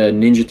 I'd like a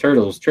Ninja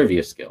Turtles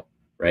trivia skill,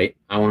 right?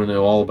 I want to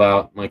know all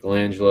about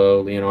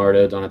Michelangelo,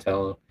 Leonardo,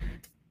 Donatello,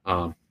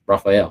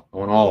 Raphael. I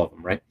want all of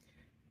them, right?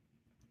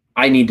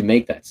 I need to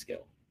make that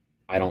skill.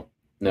 I don't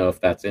know if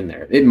that's in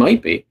there. It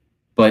might be,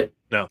 but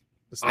no,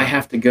 I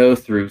have to go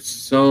through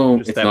so.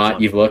 It's not.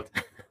 You've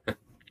looked.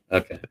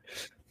 Okay.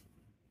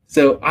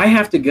 So I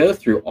have to go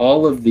through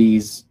all of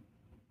these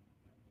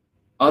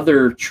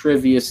other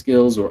trivia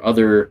skills or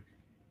other,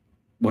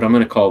 what I'm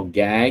going to call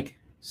gag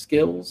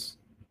skills,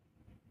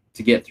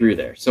 to get through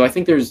there. So I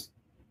think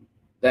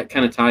that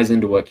kind of ties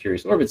into what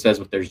Curious Orbit says,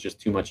 with there's just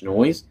too much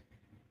noise.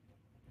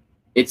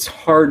 It's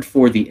hard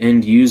for the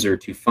end user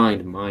to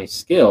find my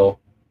skill,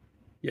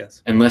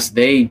 yes, unless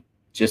they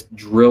just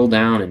drill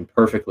down and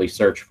perfectly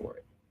search for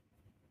it.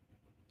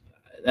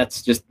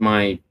 That's just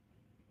my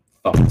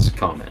thoughts,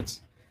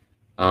 comments.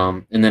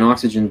 And then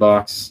Oxygen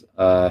Box,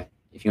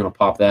 if you want to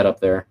pop that up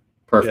there,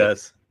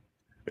 perfect.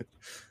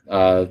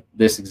 Yes.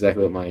 This is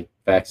exactly what my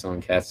facts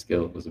on cat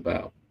skill was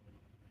about.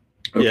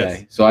 Okay,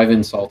 yes. So I've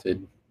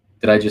insulted.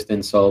 Did I just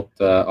insult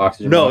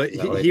Oxygen Box?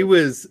 No, he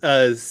was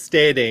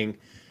stating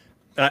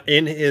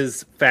in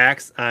his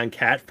facts on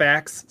cat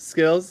facts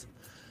skills,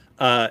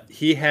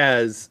 he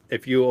has,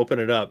 if you open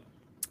it up,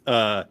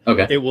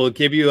 okay, it will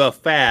give you a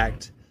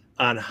fact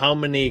on how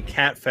many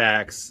cat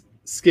facts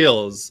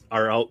skills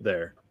are out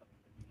there.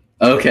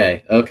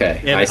 Okay,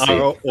 and I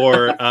see.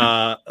 Or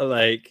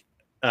like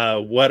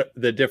what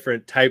the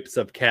different types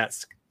of cat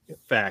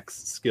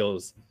facts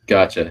skills.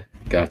 Gotcha.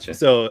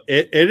 So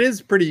it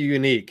is pretty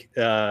unique.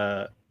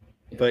 But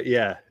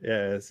yeah,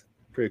 it's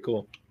pretty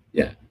cool.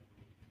 Yeah.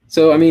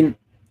 So I mean,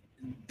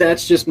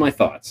 that's just my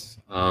thoughts.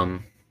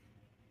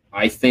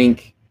 I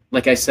think,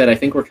 like I said, I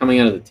think we're coming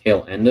out of the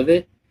tail end of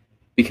it,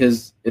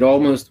 because it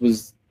almost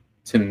was,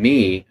 to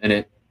me, and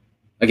it,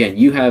 again,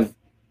 you have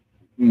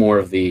more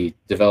of the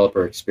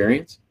developer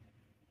experience,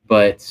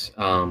 but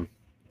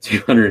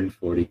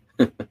 240.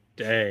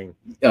 Dang.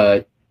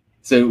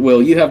 So,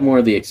 Will, you have more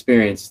of the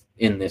experience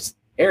in this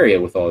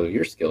area with all of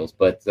your skills,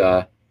 but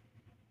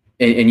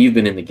and you've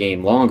been in the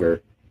game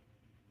longer.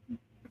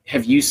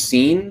 Have you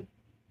seen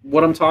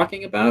what I'm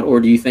talking about, or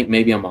do you think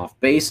maybe I'm off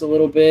base a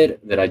little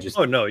bit, that I just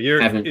you're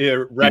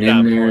right been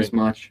on in there point. as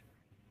much?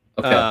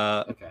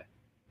 Okay. Okay.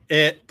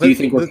 Do you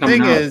think we're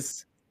coming out?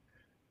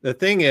 The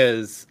thing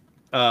is,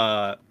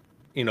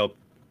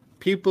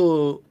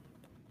 people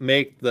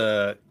make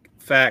the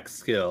fact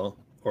skill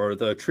or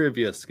the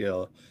trivia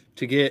skill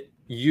to get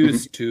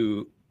used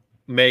to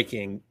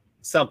making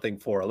something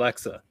for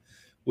Alexa,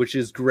 which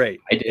is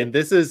great. And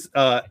this is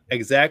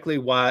exactly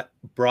what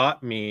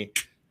brought me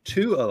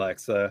to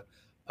Alexa,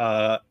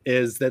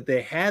 is that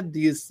they had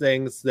these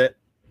things that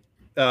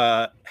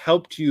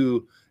helped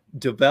you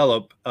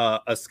develop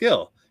a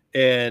skill,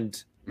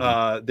 and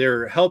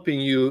they're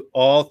helping you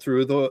all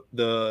through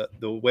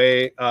the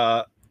way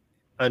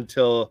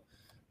until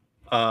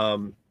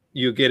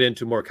you get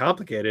into more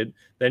complicated.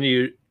 Then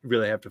you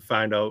really have to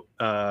find out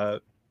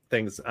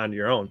things on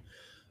your own.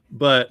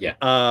 But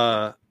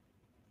yeah.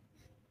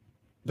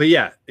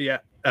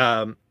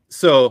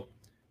 So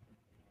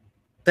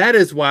that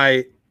is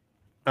why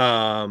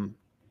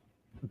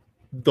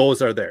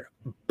those are there.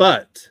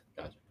 But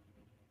gotcha.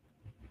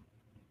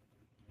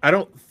 I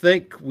don't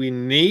think we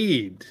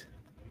need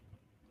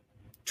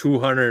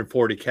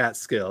 240 cat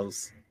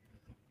skills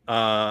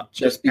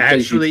just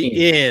actually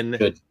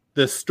in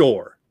the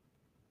store.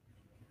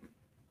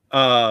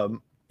 Or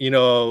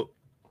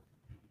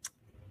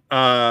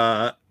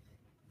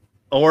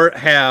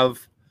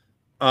have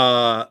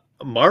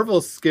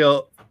Marvel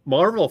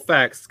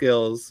fact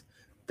skills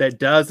that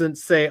doesn't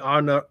say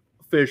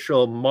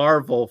unofficial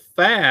Marvel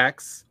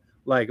facts.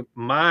 Like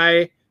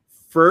my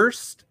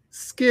first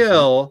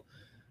skill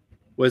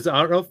was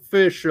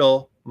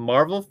unofficial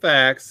Marvel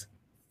facts,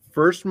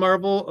 first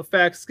Marvel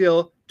fact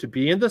skill to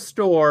be in the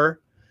store.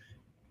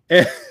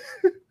 And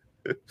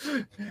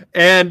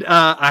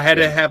I had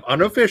to have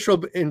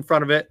unofficial in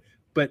front of it.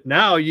 But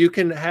now you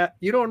don't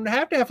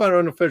have to have an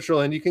unofficial,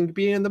 and you can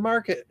be in the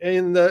market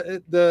in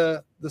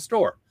the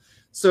store.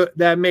 So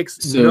that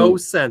makes no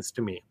sense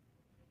to me.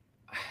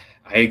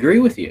 I agree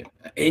with you,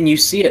 and you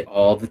see it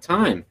all the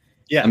time.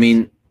 Yeah, I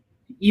mean,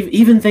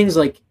 even things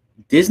like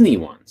Disney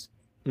ones.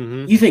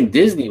 Mm-hmm. You think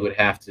Disney would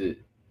have to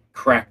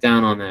crack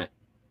down on that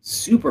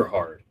super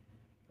hard,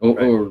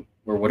 or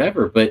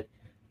whatever? But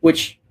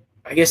which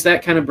I guess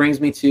that kind of brings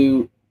me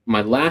to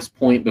my last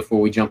point before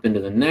we jump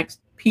into the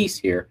next piece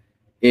here.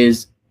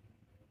 Is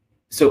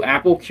so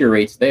Apple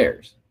curates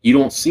theirs. You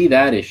don't see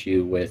that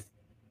issue with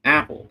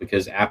Apple,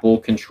 because Apple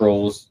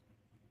controls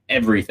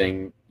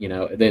everything.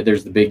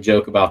 There's the big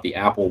joke about the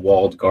Apple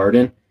walled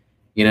garden.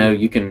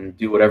 You can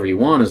do whatever you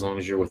want as long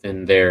as you're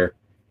within their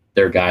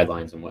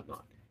guidelines and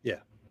whatnot. Yeah.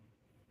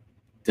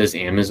 Does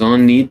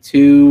Amazon need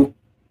to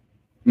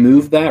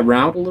move that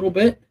route a little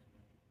bit?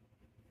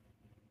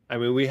 I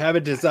mean, we have a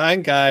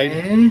design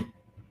guide.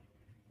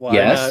 Why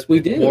yes, not we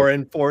do. Or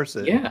enforce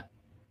it. Yeah.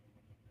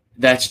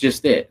 That's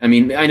just it. I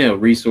mean, I know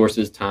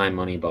resources, time,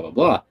 money, blah, blah,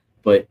 blah.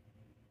 But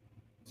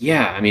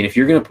yeah, I mean, if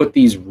you're going to put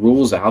these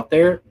rules out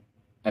there,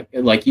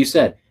 like you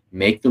said,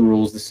 make the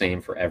rules the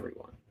same for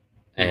everyone.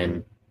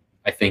 And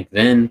I think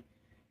then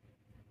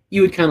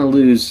you would kind of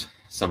lose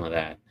some of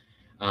that.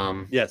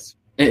 Yes.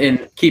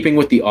 And keeping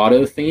with the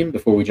auto theme,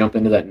 before we jump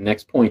into that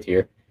next point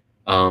here,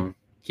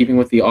 keeping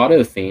with the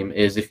auto theme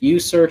is if you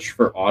search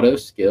for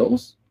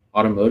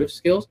automotive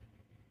skills,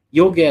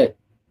 you'll get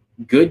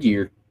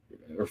Goodyear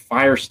or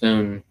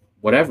Firestone,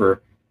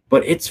 whatever,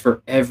 but it's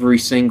for every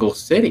single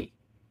city.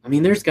 I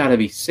mean, there's got to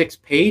be 6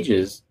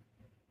 pages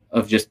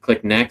of just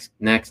click next,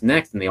 next,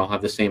 next, and they all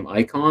have the same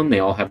icon. They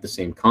all have the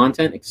same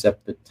content,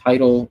 except the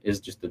title is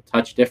just a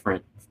touch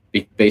different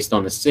based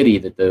on the city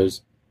that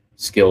those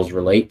skills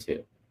relate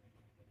to.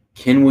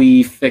 Can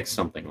we fix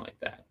something like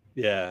that?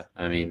 Yeah.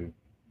 I mean,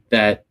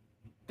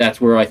 that's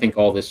where I think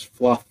all this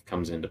fluff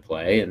comes into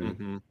play.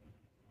 And,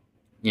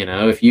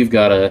 if you've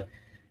got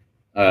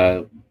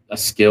a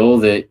skill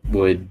that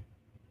would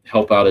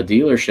help out a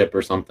dealership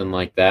or something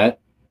like that,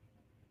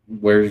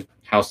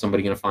 how's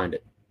somebody going to find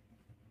it?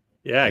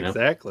 Yeah,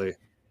 exactly.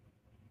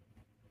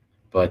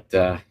 But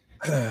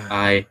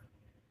I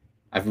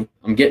can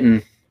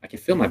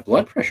feel my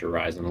blood pressure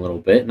rising a little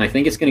bit, and I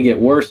think it's going to get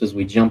worse as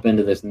we jump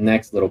into this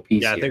next little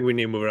piece. Yeah, I think we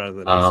need to move on to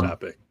the next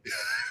topic.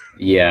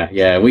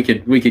 Yeah, we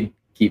could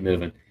keep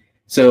moving.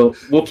 So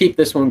we'll keep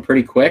this one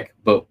pretty quick,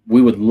 but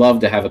we would love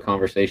to have a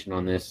conversation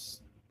on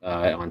this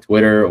on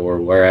Twitter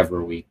or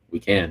wherever we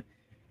can.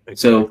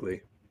 Exactly.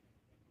 So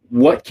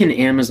what can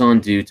Amazon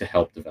do to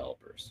help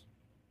developers?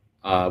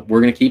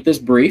 We're going to keep this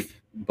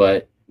brief,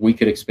 but we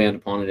could expand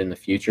upon it in the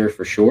future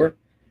for sure.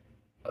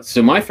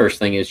 So my first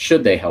thing is,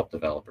 should they help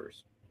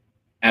developers?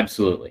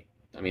 Absolutely.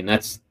 I mean,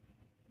 that's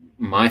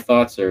my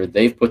thoughts are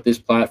they've put this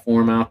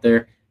platform out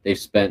there. They've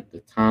spent the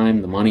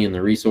time, the money, and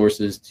the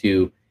resources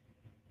to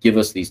give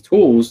us these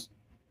tools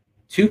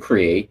to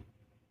create.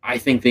 I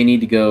think they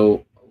need to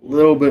go a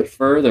little bit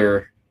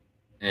further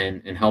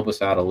and help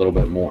us out a little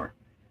bit more.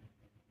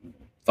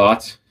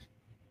 Thoughts?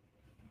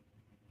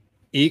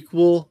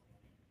 Equality.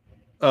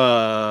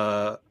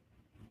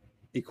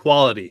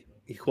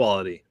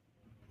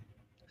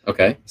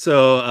 Okay.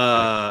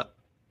 So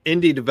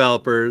indie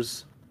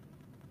developers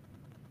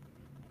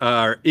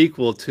are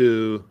equal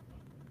to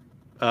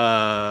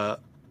the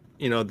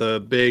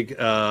big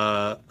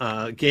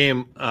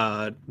game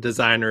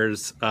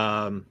designers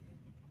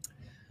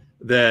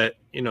that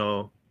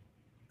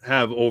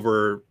have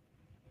over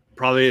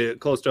probably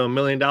close to $1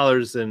 million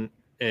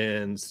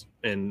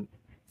in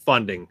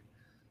funding.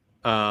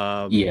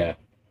 Yeah.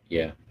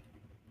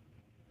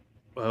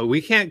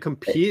 We can't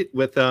compete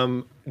with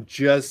them.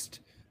 Just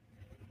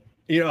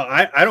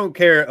I don't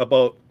care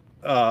about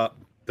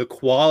the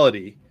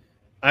quality.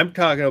 I'm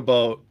talking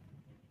about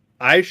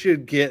I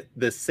should get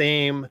the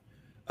same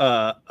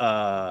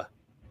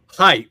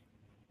hype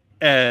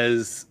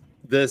as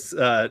this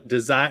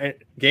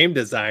game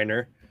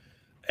designer,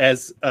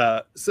 as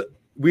so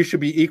we should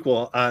be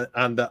equal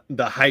on the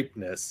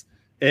hypeness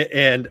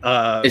and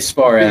as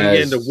far as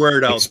getting the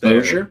word out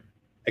there.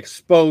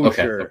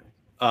 Exposure.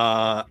 Okay.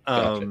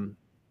 Gotcha.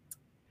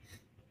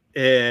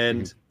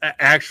 And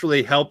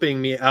actually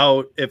helping me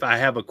out if I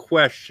have a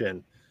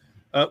question,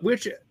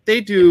 which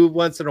they do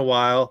once in a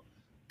while,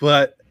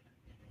 but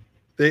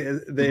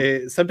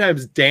they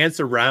sometimes dance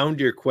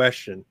around your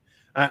question.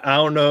 I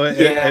don't know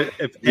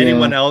if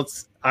anyone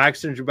else,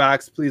 Oxygen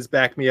Box, please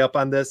back me up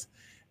on this,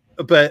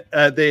 but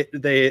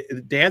they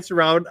dance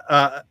around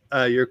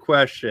your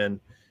question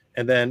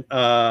and then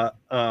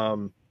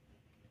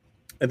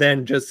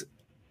just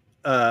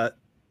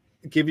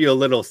give you a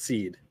little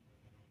seed.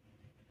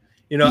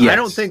 Yes. I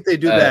don't think they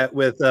do that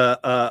with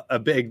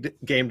a big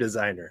game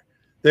designer.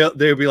 They'll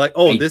be like,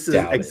 "Oh, this is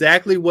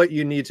exactly what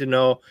you need to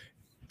know.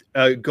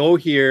 Go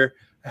here,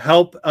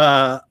 help,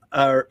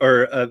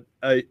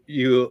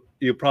 you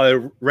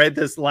probably read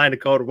this line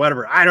of code or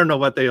whatever. I don't know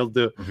what they'll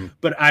do,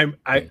 but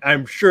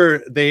I'm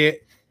sure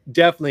they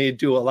definitely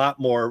do a lot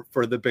more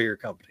for the bigger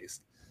companies,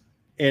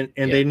 and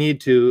they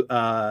need to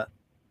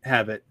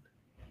have it.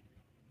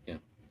 Yeah.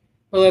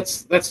 Well,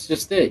 that's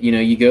just it.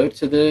 You go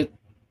to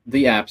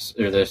the apps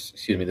or the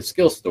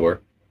skill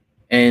store,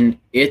 and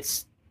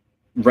it's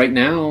right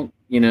now.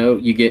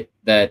 You get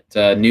that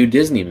new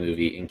Disney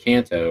movie,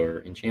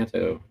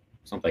 Enchanto,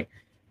 something.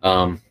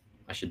 I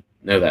should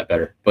know that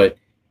better, but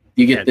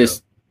you get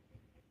this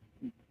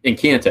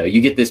Encanto.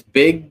 You get this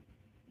big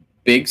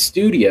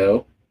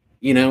studio,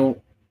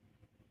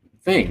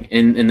 thing,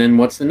 and then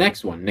what's the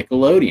next one?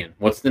 Nickelodeon.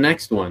 What's the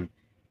next one?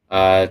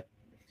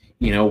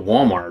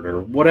 Walmart or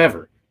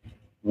whatever.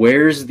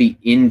 Where's the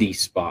indie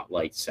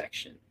spotlight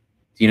section?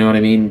 Do you know what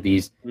I mean?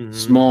 These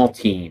small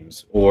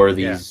teams or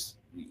these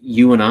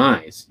you and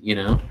I's, you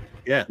know?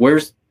 Yeah.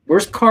 Where's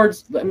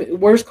Cards? I mean,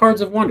 where's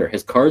Cards of Wonder?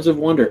 Has Cards of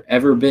Wonder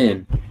ever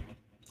been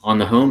on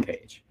the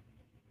homepage?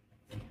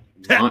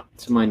 Not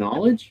to my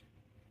knowledge.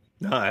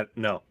 No.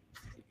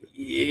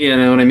 You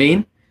know what I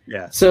mean?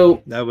 Yeah.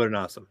 So that would have been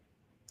awesome.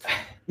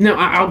 No,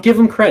 I'll give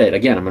them credit.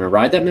 Again, I'm going to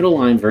ride that middle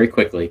line very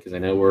quickly because I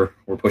know we're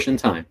pushing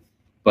time.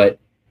 But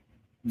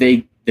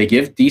they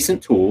give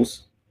decent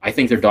tools. I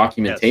think their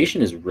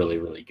documentation is really,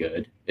 really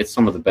good. It's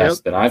some of the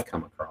best that I've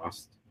come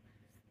across.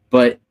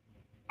 But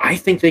I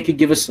think they could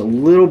give us a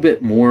little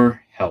bit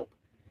more help.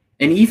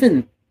 And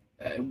even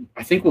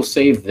I think we'll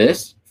save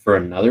this for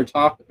another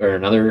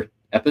another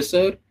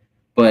episode.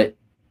 But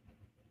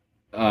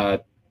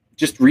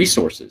just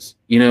resources.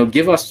 You know,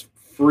 give us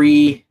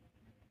free,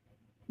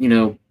 you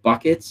know,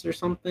 buckets or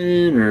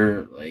something,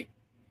 or like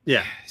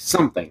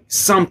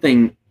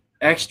something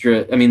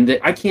extra. I mean,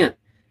 I can't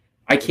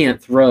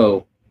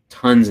throw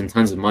tons and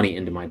tons of money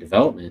into my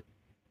development.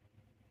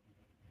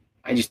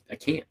 I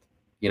can't.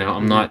 You know,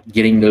 I'm not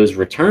getting those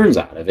returns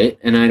out of it,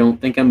 and I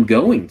don't think I'm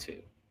going to.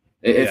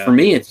 For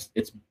me, it's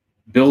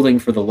building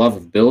for the love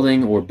of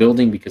building, or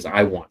building because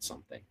I want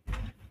something.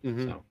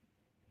 So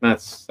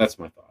that's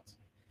my thoughts.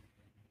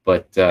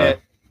 But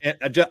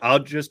and I'll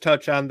just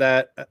touch on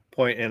that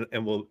point,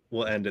 and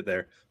we'll end it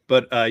there.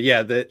 But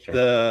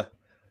the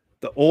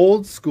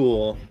old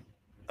school.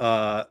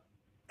 I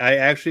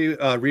actually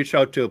reached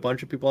out to a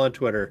bunch of people on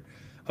Twitter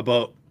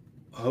about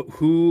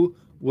who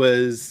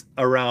was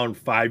around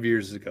 5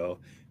 years ago,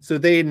 so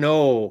they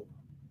know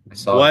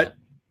what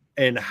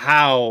and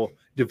how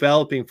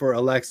developing for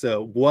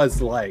Alexa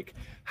was like,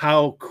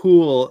 how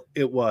cool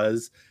it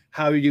was,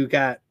 how you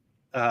got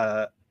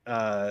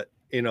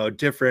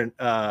different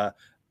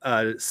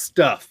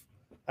stuff.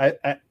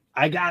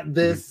 I got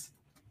this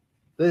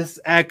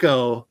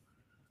Echo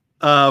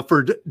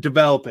for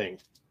developing.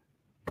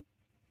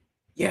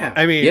 Yeah,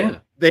 I mean,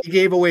 they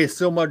gave away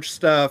so much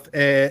stuff,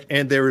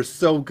 and they were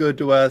so good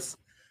to us.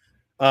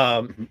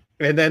 And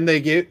then they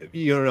gave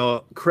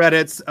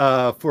credits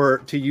to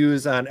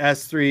use on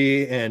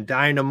S3 and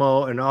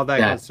Dynamo and all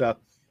that kind of stuff,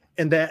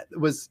 and that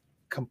was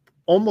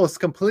almost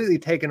completely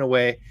taken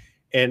away.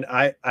 And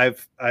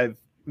I've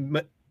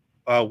went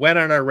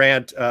on a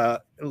rant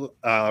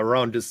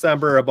around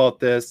December about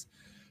this.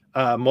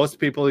 Most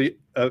people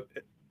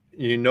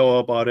know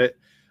about it,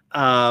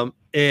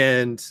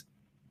 and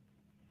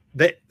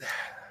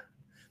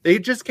they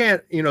just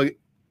can't,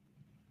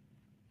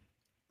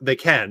 they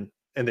can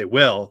and they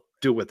will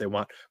do what they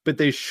want, but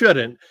they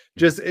shouldn't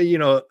just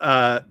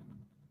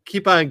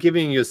keep on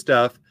giving you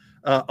stuff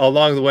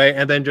along the way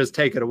and then just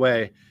take it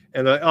away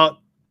and like, oh,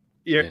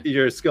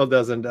 your skill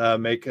doesn't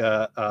make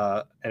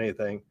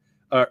anything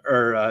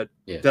or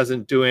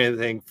doesn't do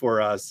anything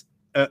for us.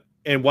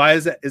 And why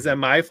is that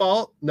my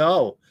fault?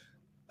 No.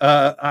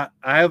 I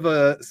have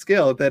a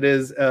skill that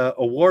is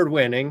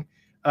award-winning,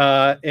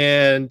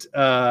 and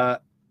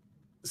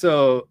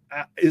so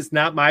it's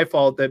not my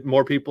fault that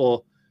more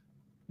people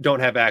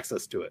don't have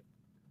access to it.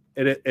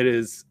 It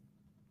is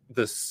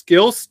the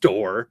skill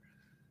store.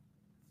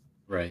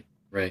 Right.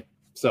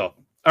 So,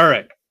 all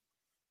right.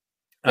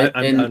 That's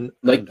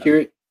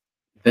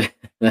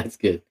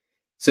good.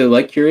 So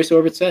like Curious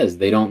Orbit says,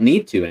 they don't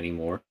need to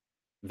anymore.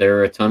 There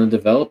are a ton of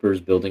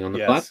developers building on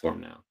the platform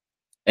now.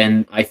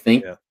 And I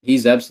think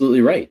he's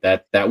absolutely right.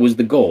 That was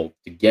the goal,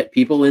 to get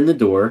people in the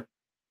door,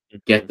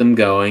 get them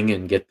going,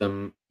 and get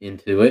them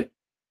into it.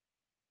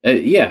 I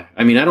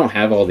mean, I don't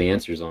have all the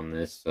answers on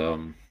this.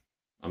 I'm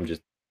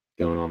just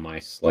going on my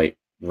slight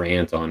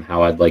rant on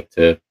how I'd like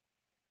to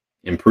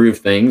improve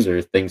things,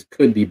 or things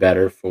could be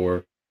better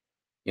for,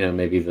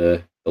 maybe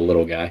the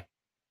little guy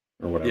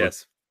or whatever.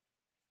 Yes.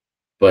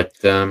 But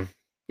why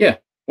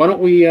don't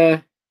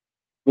we'll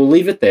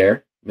leave it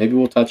there. Maybe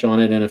we'll touch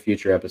on it in a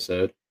future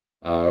episode.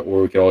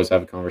 Or we could always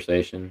have a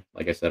conversation,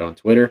 like I said, on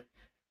Twitter.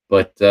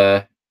 But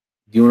do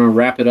you want to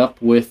wrap it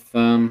up with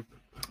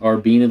our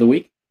Bean of the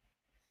Week?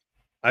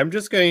 I'm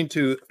just going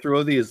to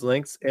throw these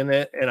links in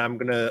it, and I'm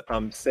going to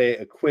say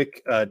a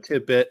quick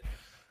tidbit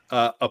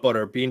about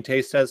our bean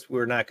taste test.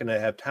 We're not going to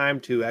have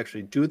time to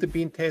actually do the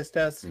bean taste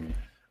test,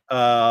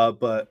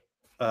 but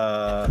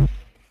like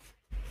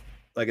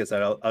I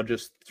said, I'll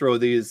just throw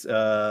these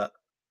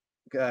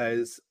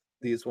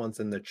these ones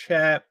in the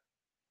chat.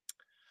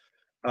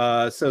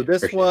 So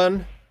this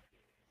one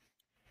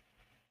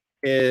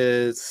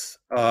is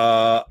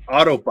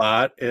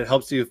Autobot. It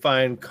helps you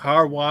find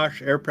car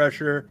wash, air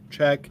pressure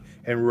check,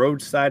 and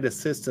roadside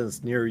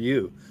assistance near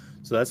you.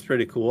 So that's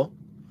pretty cool.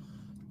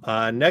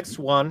 Next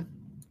one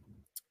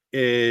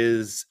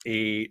is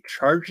a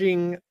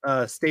charging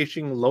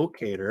station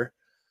locator,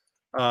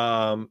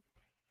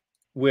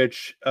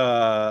 which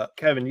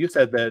Kevin, you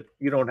said that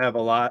you don't have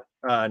a lot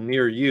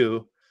near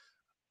you.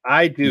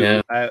 I do.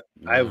 No. I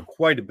have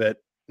quite a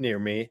bit near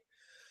me.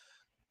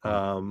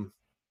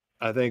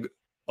 I think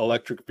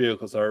electric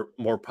vehicles are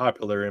more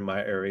popular in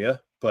my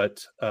area,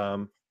 but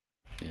until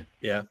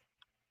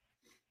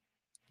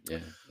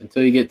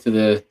you get to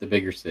the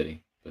bigger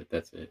city, but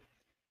that's it.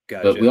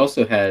 But we Gotcha.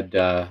 also had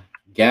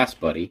Gas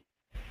Buddy,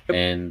 Yep.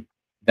 and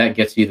that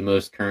gets you the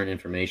most current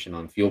information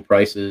on fuel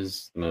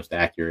prices, the most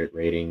accurate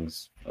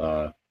ratings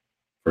for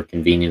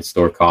convenience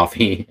store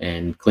coffee,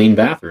 and clean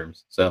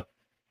bathrooms. So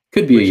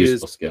could be a Which is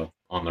useful skill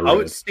on the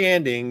road.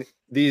 outstanding.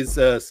 These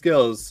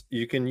skills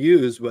you can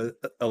use with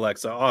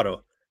Alexa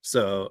Auto.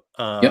 So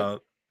Yep.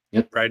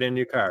 Yep. right in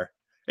your car,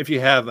 if you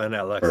have an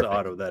Alexa Perfect.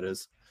 Auto, that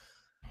is.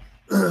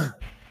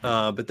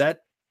 But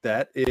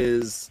that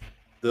is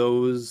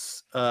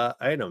those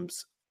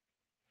items.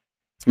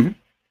 Mhm.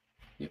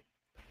 Yep.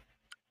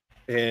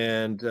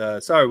 And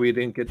sorry we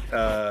didn't get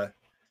a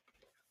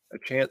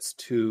chance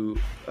to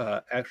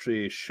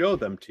actually show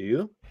them to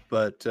you,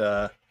 but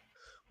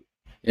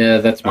Yeah,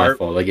 that's my our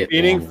fault. I get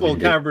meaningful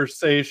long-winded.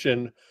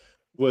 conversation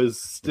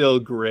was still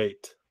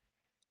great.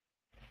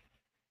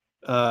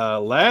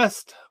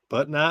 Last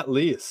but not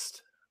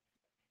least,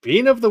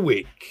 Bean of the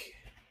Week.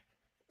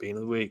 Bean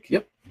of the Week.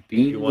 Yep. You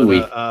Bean of the want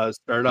week. to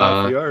start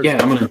off yours?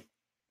 Yeah, I'm gonna.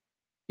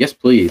 Yes,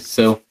 please.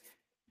 So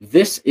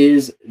this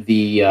is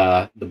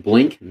the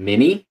Blink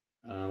Mini.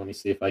 Let me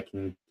see if I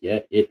can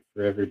get it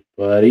for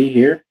everybody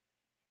here.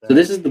 So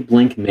this is the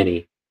Blink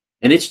Mini,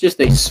 and it's just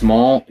a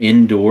small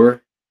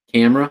indoor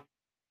camera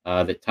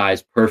that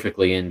ties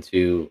perfectly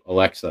into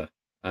Alexa.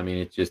 I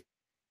mean,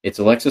 it's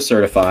Alexa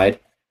certified.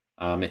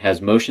 It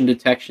has motion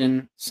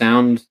detection,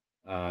 sound,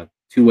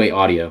 two-way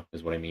audio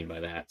is what I mean by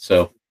that.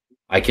 So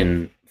I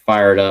can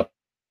fire it up.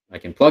 I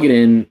can plug it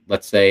in,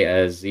 let's say,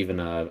 as even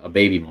a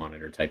baby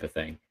monitor type of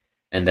thing.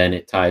 And then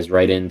it ties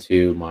right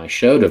into my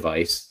show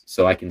device.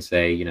 So I can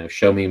say,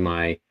 show me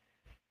my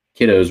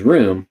kiddo's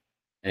room,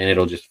 and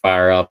it'll just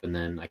fire up, and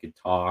then I could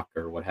talk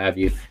or what have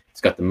you.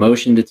 It's got the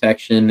motion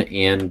detection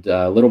and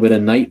a little bit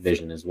of night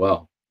vision as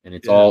well. And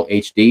it's all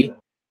HD.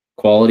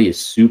 Quality is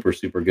super,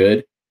 super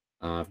good.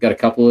 I've got a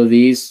couple of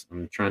these.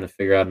 I'm trying to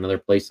figure out another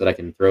place that I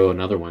can throw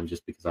another one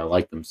just because I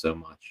like them so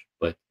much.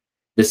 But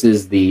this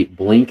is the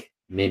Blink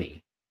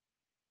Mini.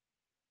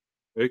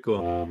 Very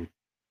cool.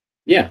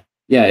 Yeah,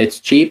 it's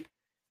cheap.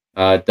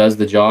 It does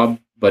the job,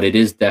 but it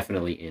is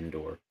definitely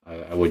indoor.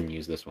 I wouldn't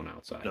use this one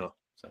outside. No.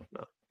 So.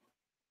 No.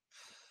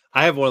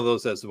 I have one of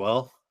those as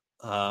well.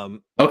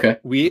 Okay.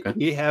 We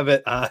have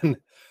it on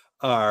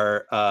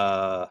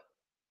our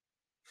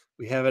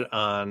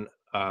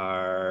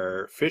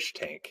fish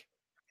tank.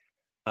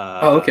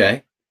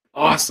 Okay.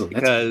 Awesome.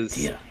 Because that's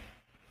a good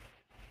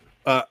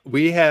idea.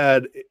 We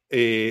had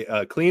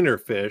a cleaner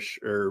fish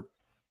or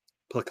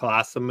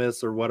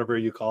Placosimus or whatever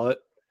you call it.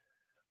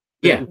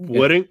 That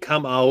wouldn't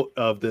come out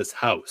of this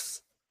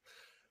house.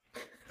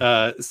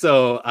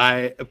 So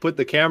I put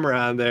the camera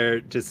on there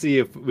to see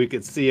if we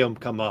could see them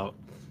come out.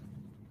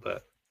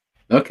 But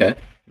okay.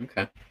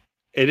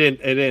 It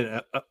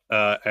didn't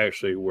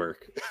actually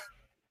work.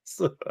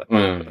 So,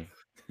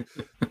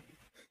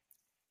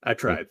 I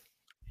tried.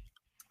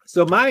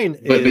 So mine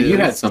but you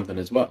had something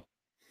as well.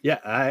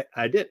 Yeah,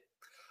 I did.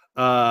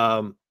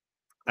 I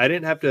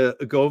didn't have to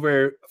go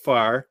very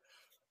far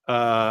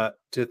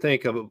to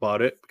think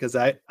about it because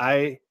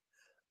I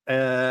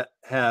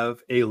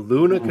have a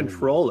Luna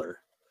controller.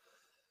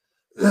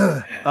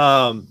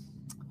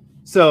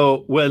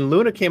 So when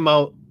Luna came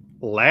out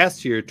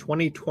last year,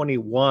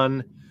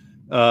 2021,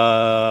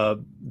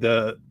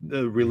 the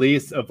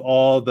release of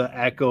all the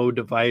Echo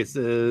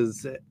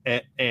devices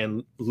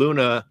and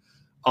Luna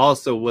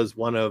also was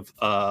one of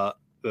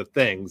the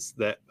things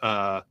that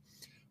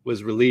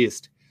was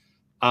released.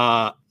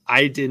 I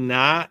did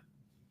not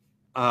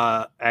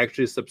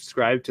actually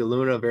subscribe to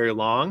Luna very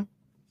long,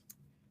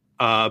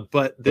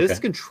 but this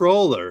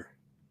controller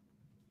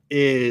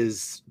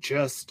is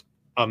just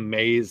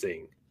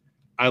amazing.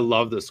 I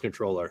love this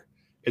controller.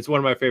 It's one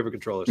of my favorite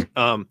controllers.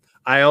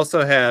 I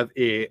also have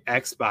a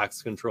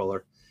Xbox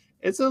controller.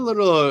 It's a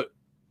little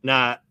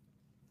not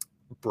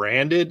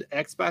branded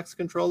Xbox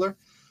controller,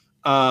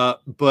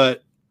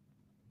 but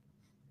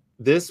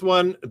this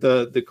one,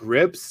 the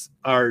grips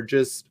are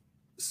just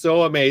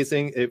so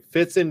amazing. It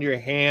fits in your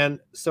hand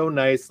so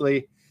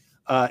nicely.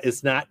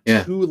 It's not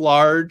too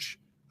large.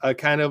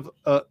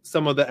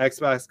 Some of the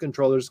Xbox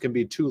controllers can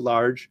be too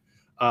large.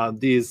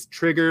 These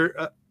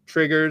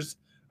triggers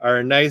are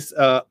a nice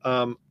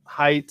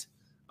height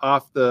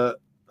off the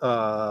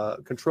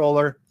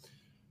controller.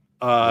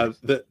 I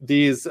think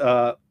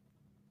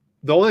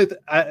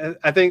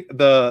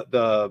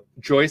the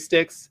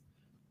joysticks,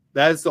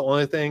 that is the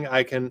only thing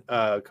I can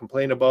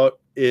complain about,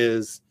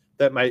 is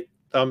that my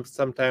thumb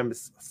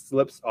sometimes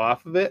slips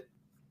off of it.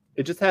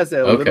 It just has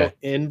a little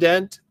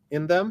indent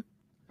in them.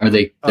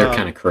 They're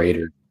kind of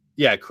cratered?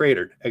 Yeah,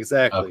 cratered,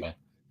 exactly. Okay.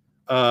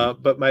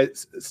 But my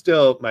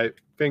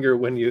finger,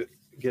 when you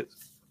get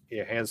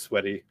your hands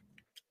sweaty,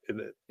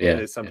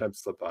 they sometimes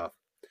slip off.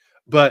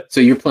 But so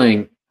you're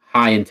playing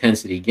high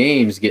intensity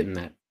games, getting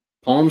that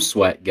palm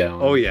sweat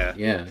going. Oh yeah,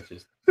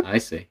 I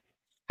see.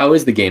 How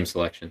is the game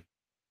selection?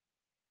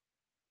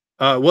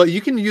 Well, you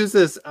can use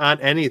this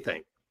on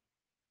anything.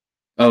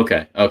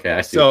 Okay,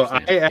 I see. So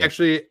I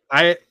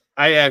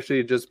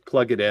actually just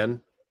plug it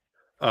in,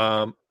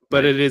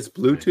 but it is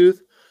Bluetooth,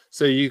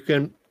 so you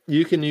can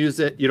you can use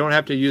it. You don't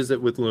have to use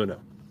it with Luna,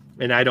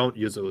 and I don't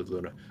use it with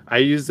Luna. I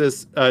use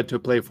this to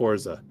play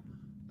Forza.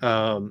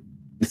 There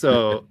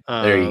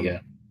you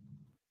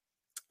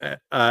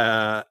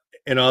go.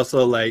 And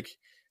also like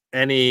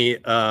any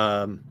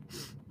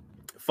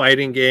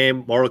fighting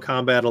game, Mortal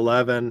Kombat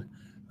 11.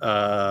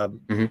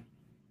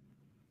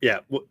 Yeah,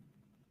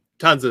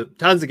 tons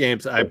of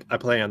games I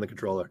play on the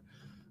controller.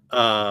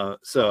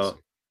 awesome.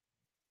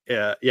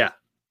 Yeah,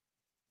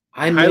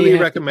 I highly may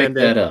have recommend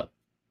to pick it. that up.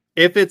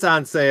 If it's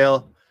on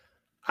sale,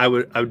 I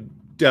would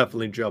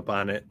definitely jump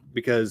on it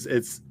because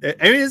it's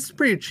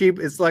pretty cheap.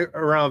 It's like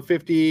around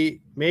 $50,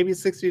 maybe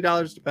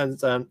 $60,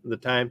 depends on the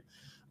time.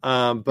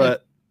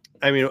 But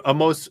I mean,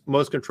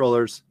 most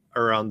controllers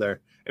are around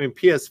there. I mean,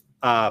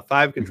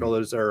 PS5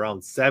 controllers are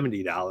around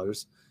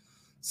 $70.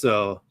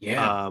 So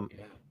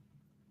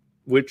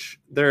which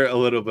they're a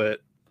little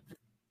bit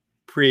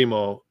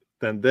primo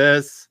than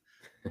this,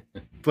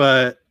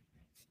 but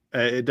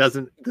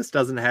this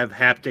doesn't have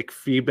haptic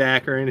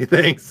feedback or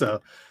anything.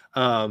 So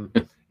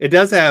it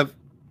does have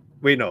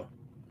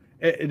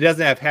it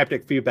doesn't have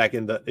haptic feedback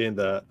in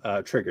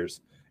the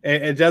triggers.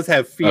 It does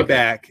have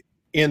feedback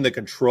in the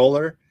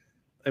controller,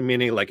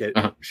 meaning like it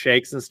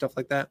shakes and stuff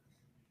like that.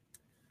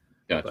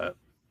 Gotcha. But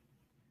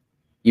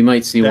you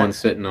might see one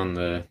sitting on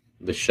the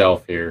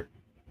shelf here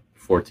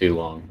for too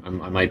long. I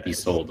might be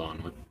sold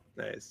on one.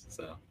 Nice.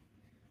 So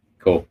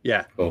cool.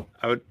 Yeah. Cool.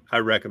 I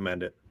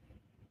recommend it.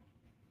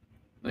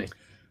 Nice.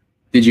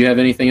 Did you have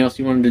anything else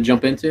you wanted to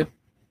jump into?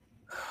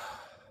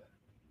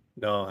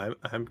 No,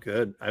 I'm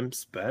good. I'm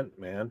spent,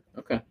 man.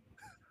 Okay.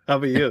 How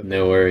about you?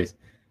 No worries.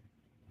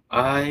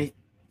 I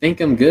think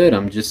I'm good.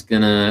 I'm just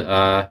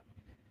gonna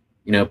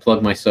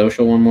plug my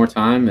social one more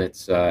time.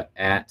 It's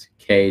at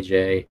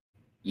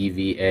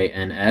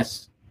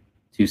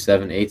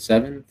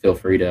KJEVANS2787. Feel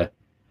free to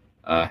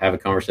have a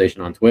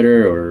conversation on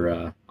Twitter,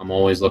 or I'm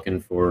always looking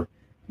for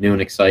new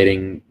and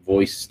exciting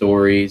voice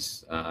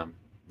stories,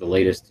 the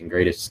latest and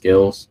greatest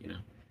skills.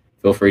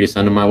 Feel free to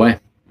send them my way.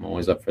 I'm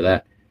always up for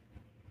that.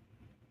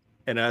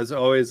 And as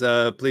always,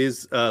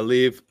 please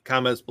leave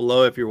comments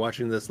below if you're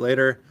watching this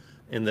later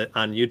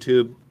on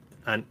YouTube,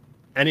 on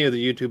any of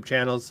the YouTube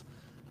channels.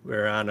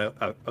 We're on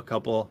a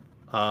couple.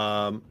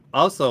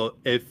 Also,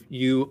 if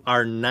you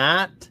are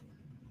not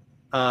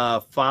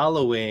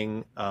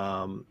following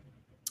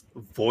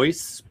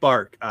Voice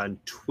Spark on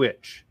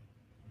Twitch,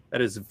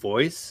 that is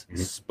Voice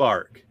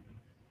Spark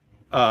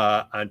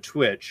on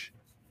Twitch.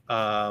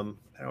 I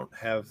don't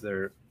have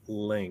their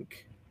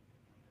link.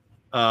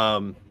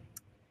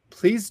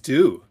 Please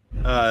do.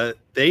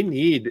 They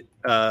need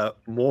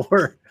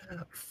more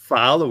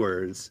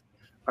followers.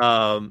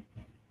 I'm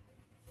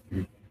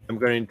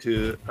going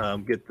to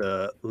get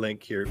the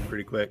link here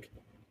pretty quick.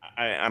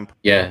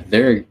 Yeah,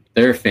 they're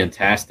a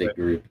fantastic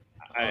group.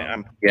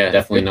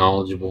 Definitely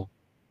knowledgeable.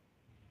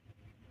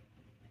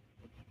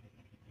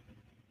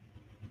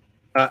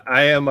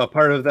 I am a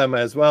part of them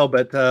as well,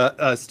 but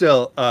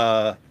still,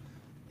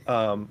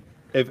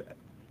 if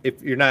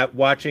you're not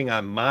watching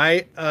on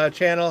my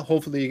channel,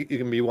 hopefully you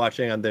can be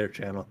watching on their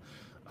channel.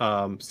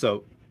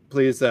 So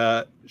please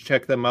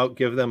check them out,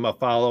 give them a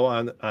follow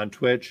on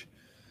Twitch.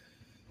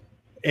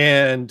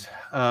 And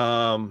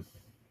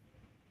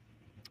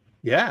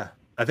yeah,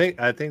 I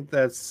think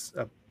that's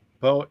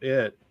about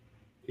it.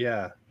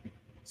 Yeah.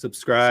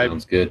 Subscribe.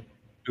 Sounds good.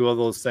 Do all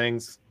those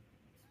things.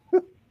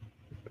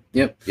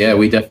 Yep. Yeah,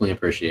 we definitely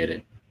appreciate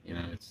it.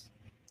 It's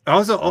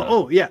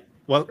also yeah.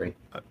 Well,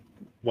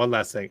 one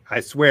last thing. I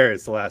swear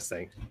it's the last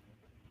thing.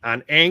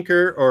 On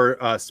Anchor or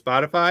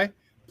Spotify,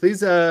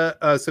 please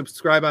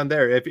subscribe on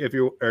there. If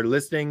you are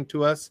listening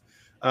to us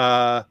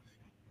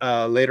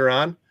later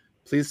on,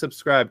 please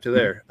subscribe to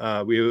there.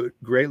 We would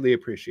greatly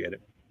appreciate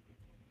it.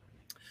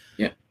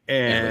 Yeah.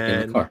 And like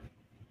in the car.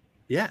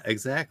 Yeah,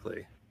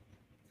 exactly.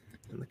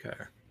 In the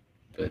car.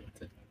 But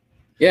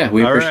yeah,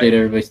 we appreciate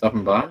everybody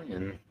stopping by,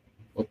 and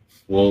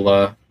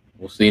we'll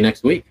see you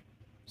next week.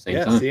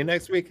 Same time. See you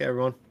next week,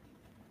 everyone.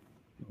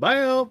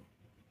 Bye.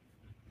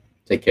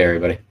 Take care,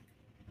 everybody.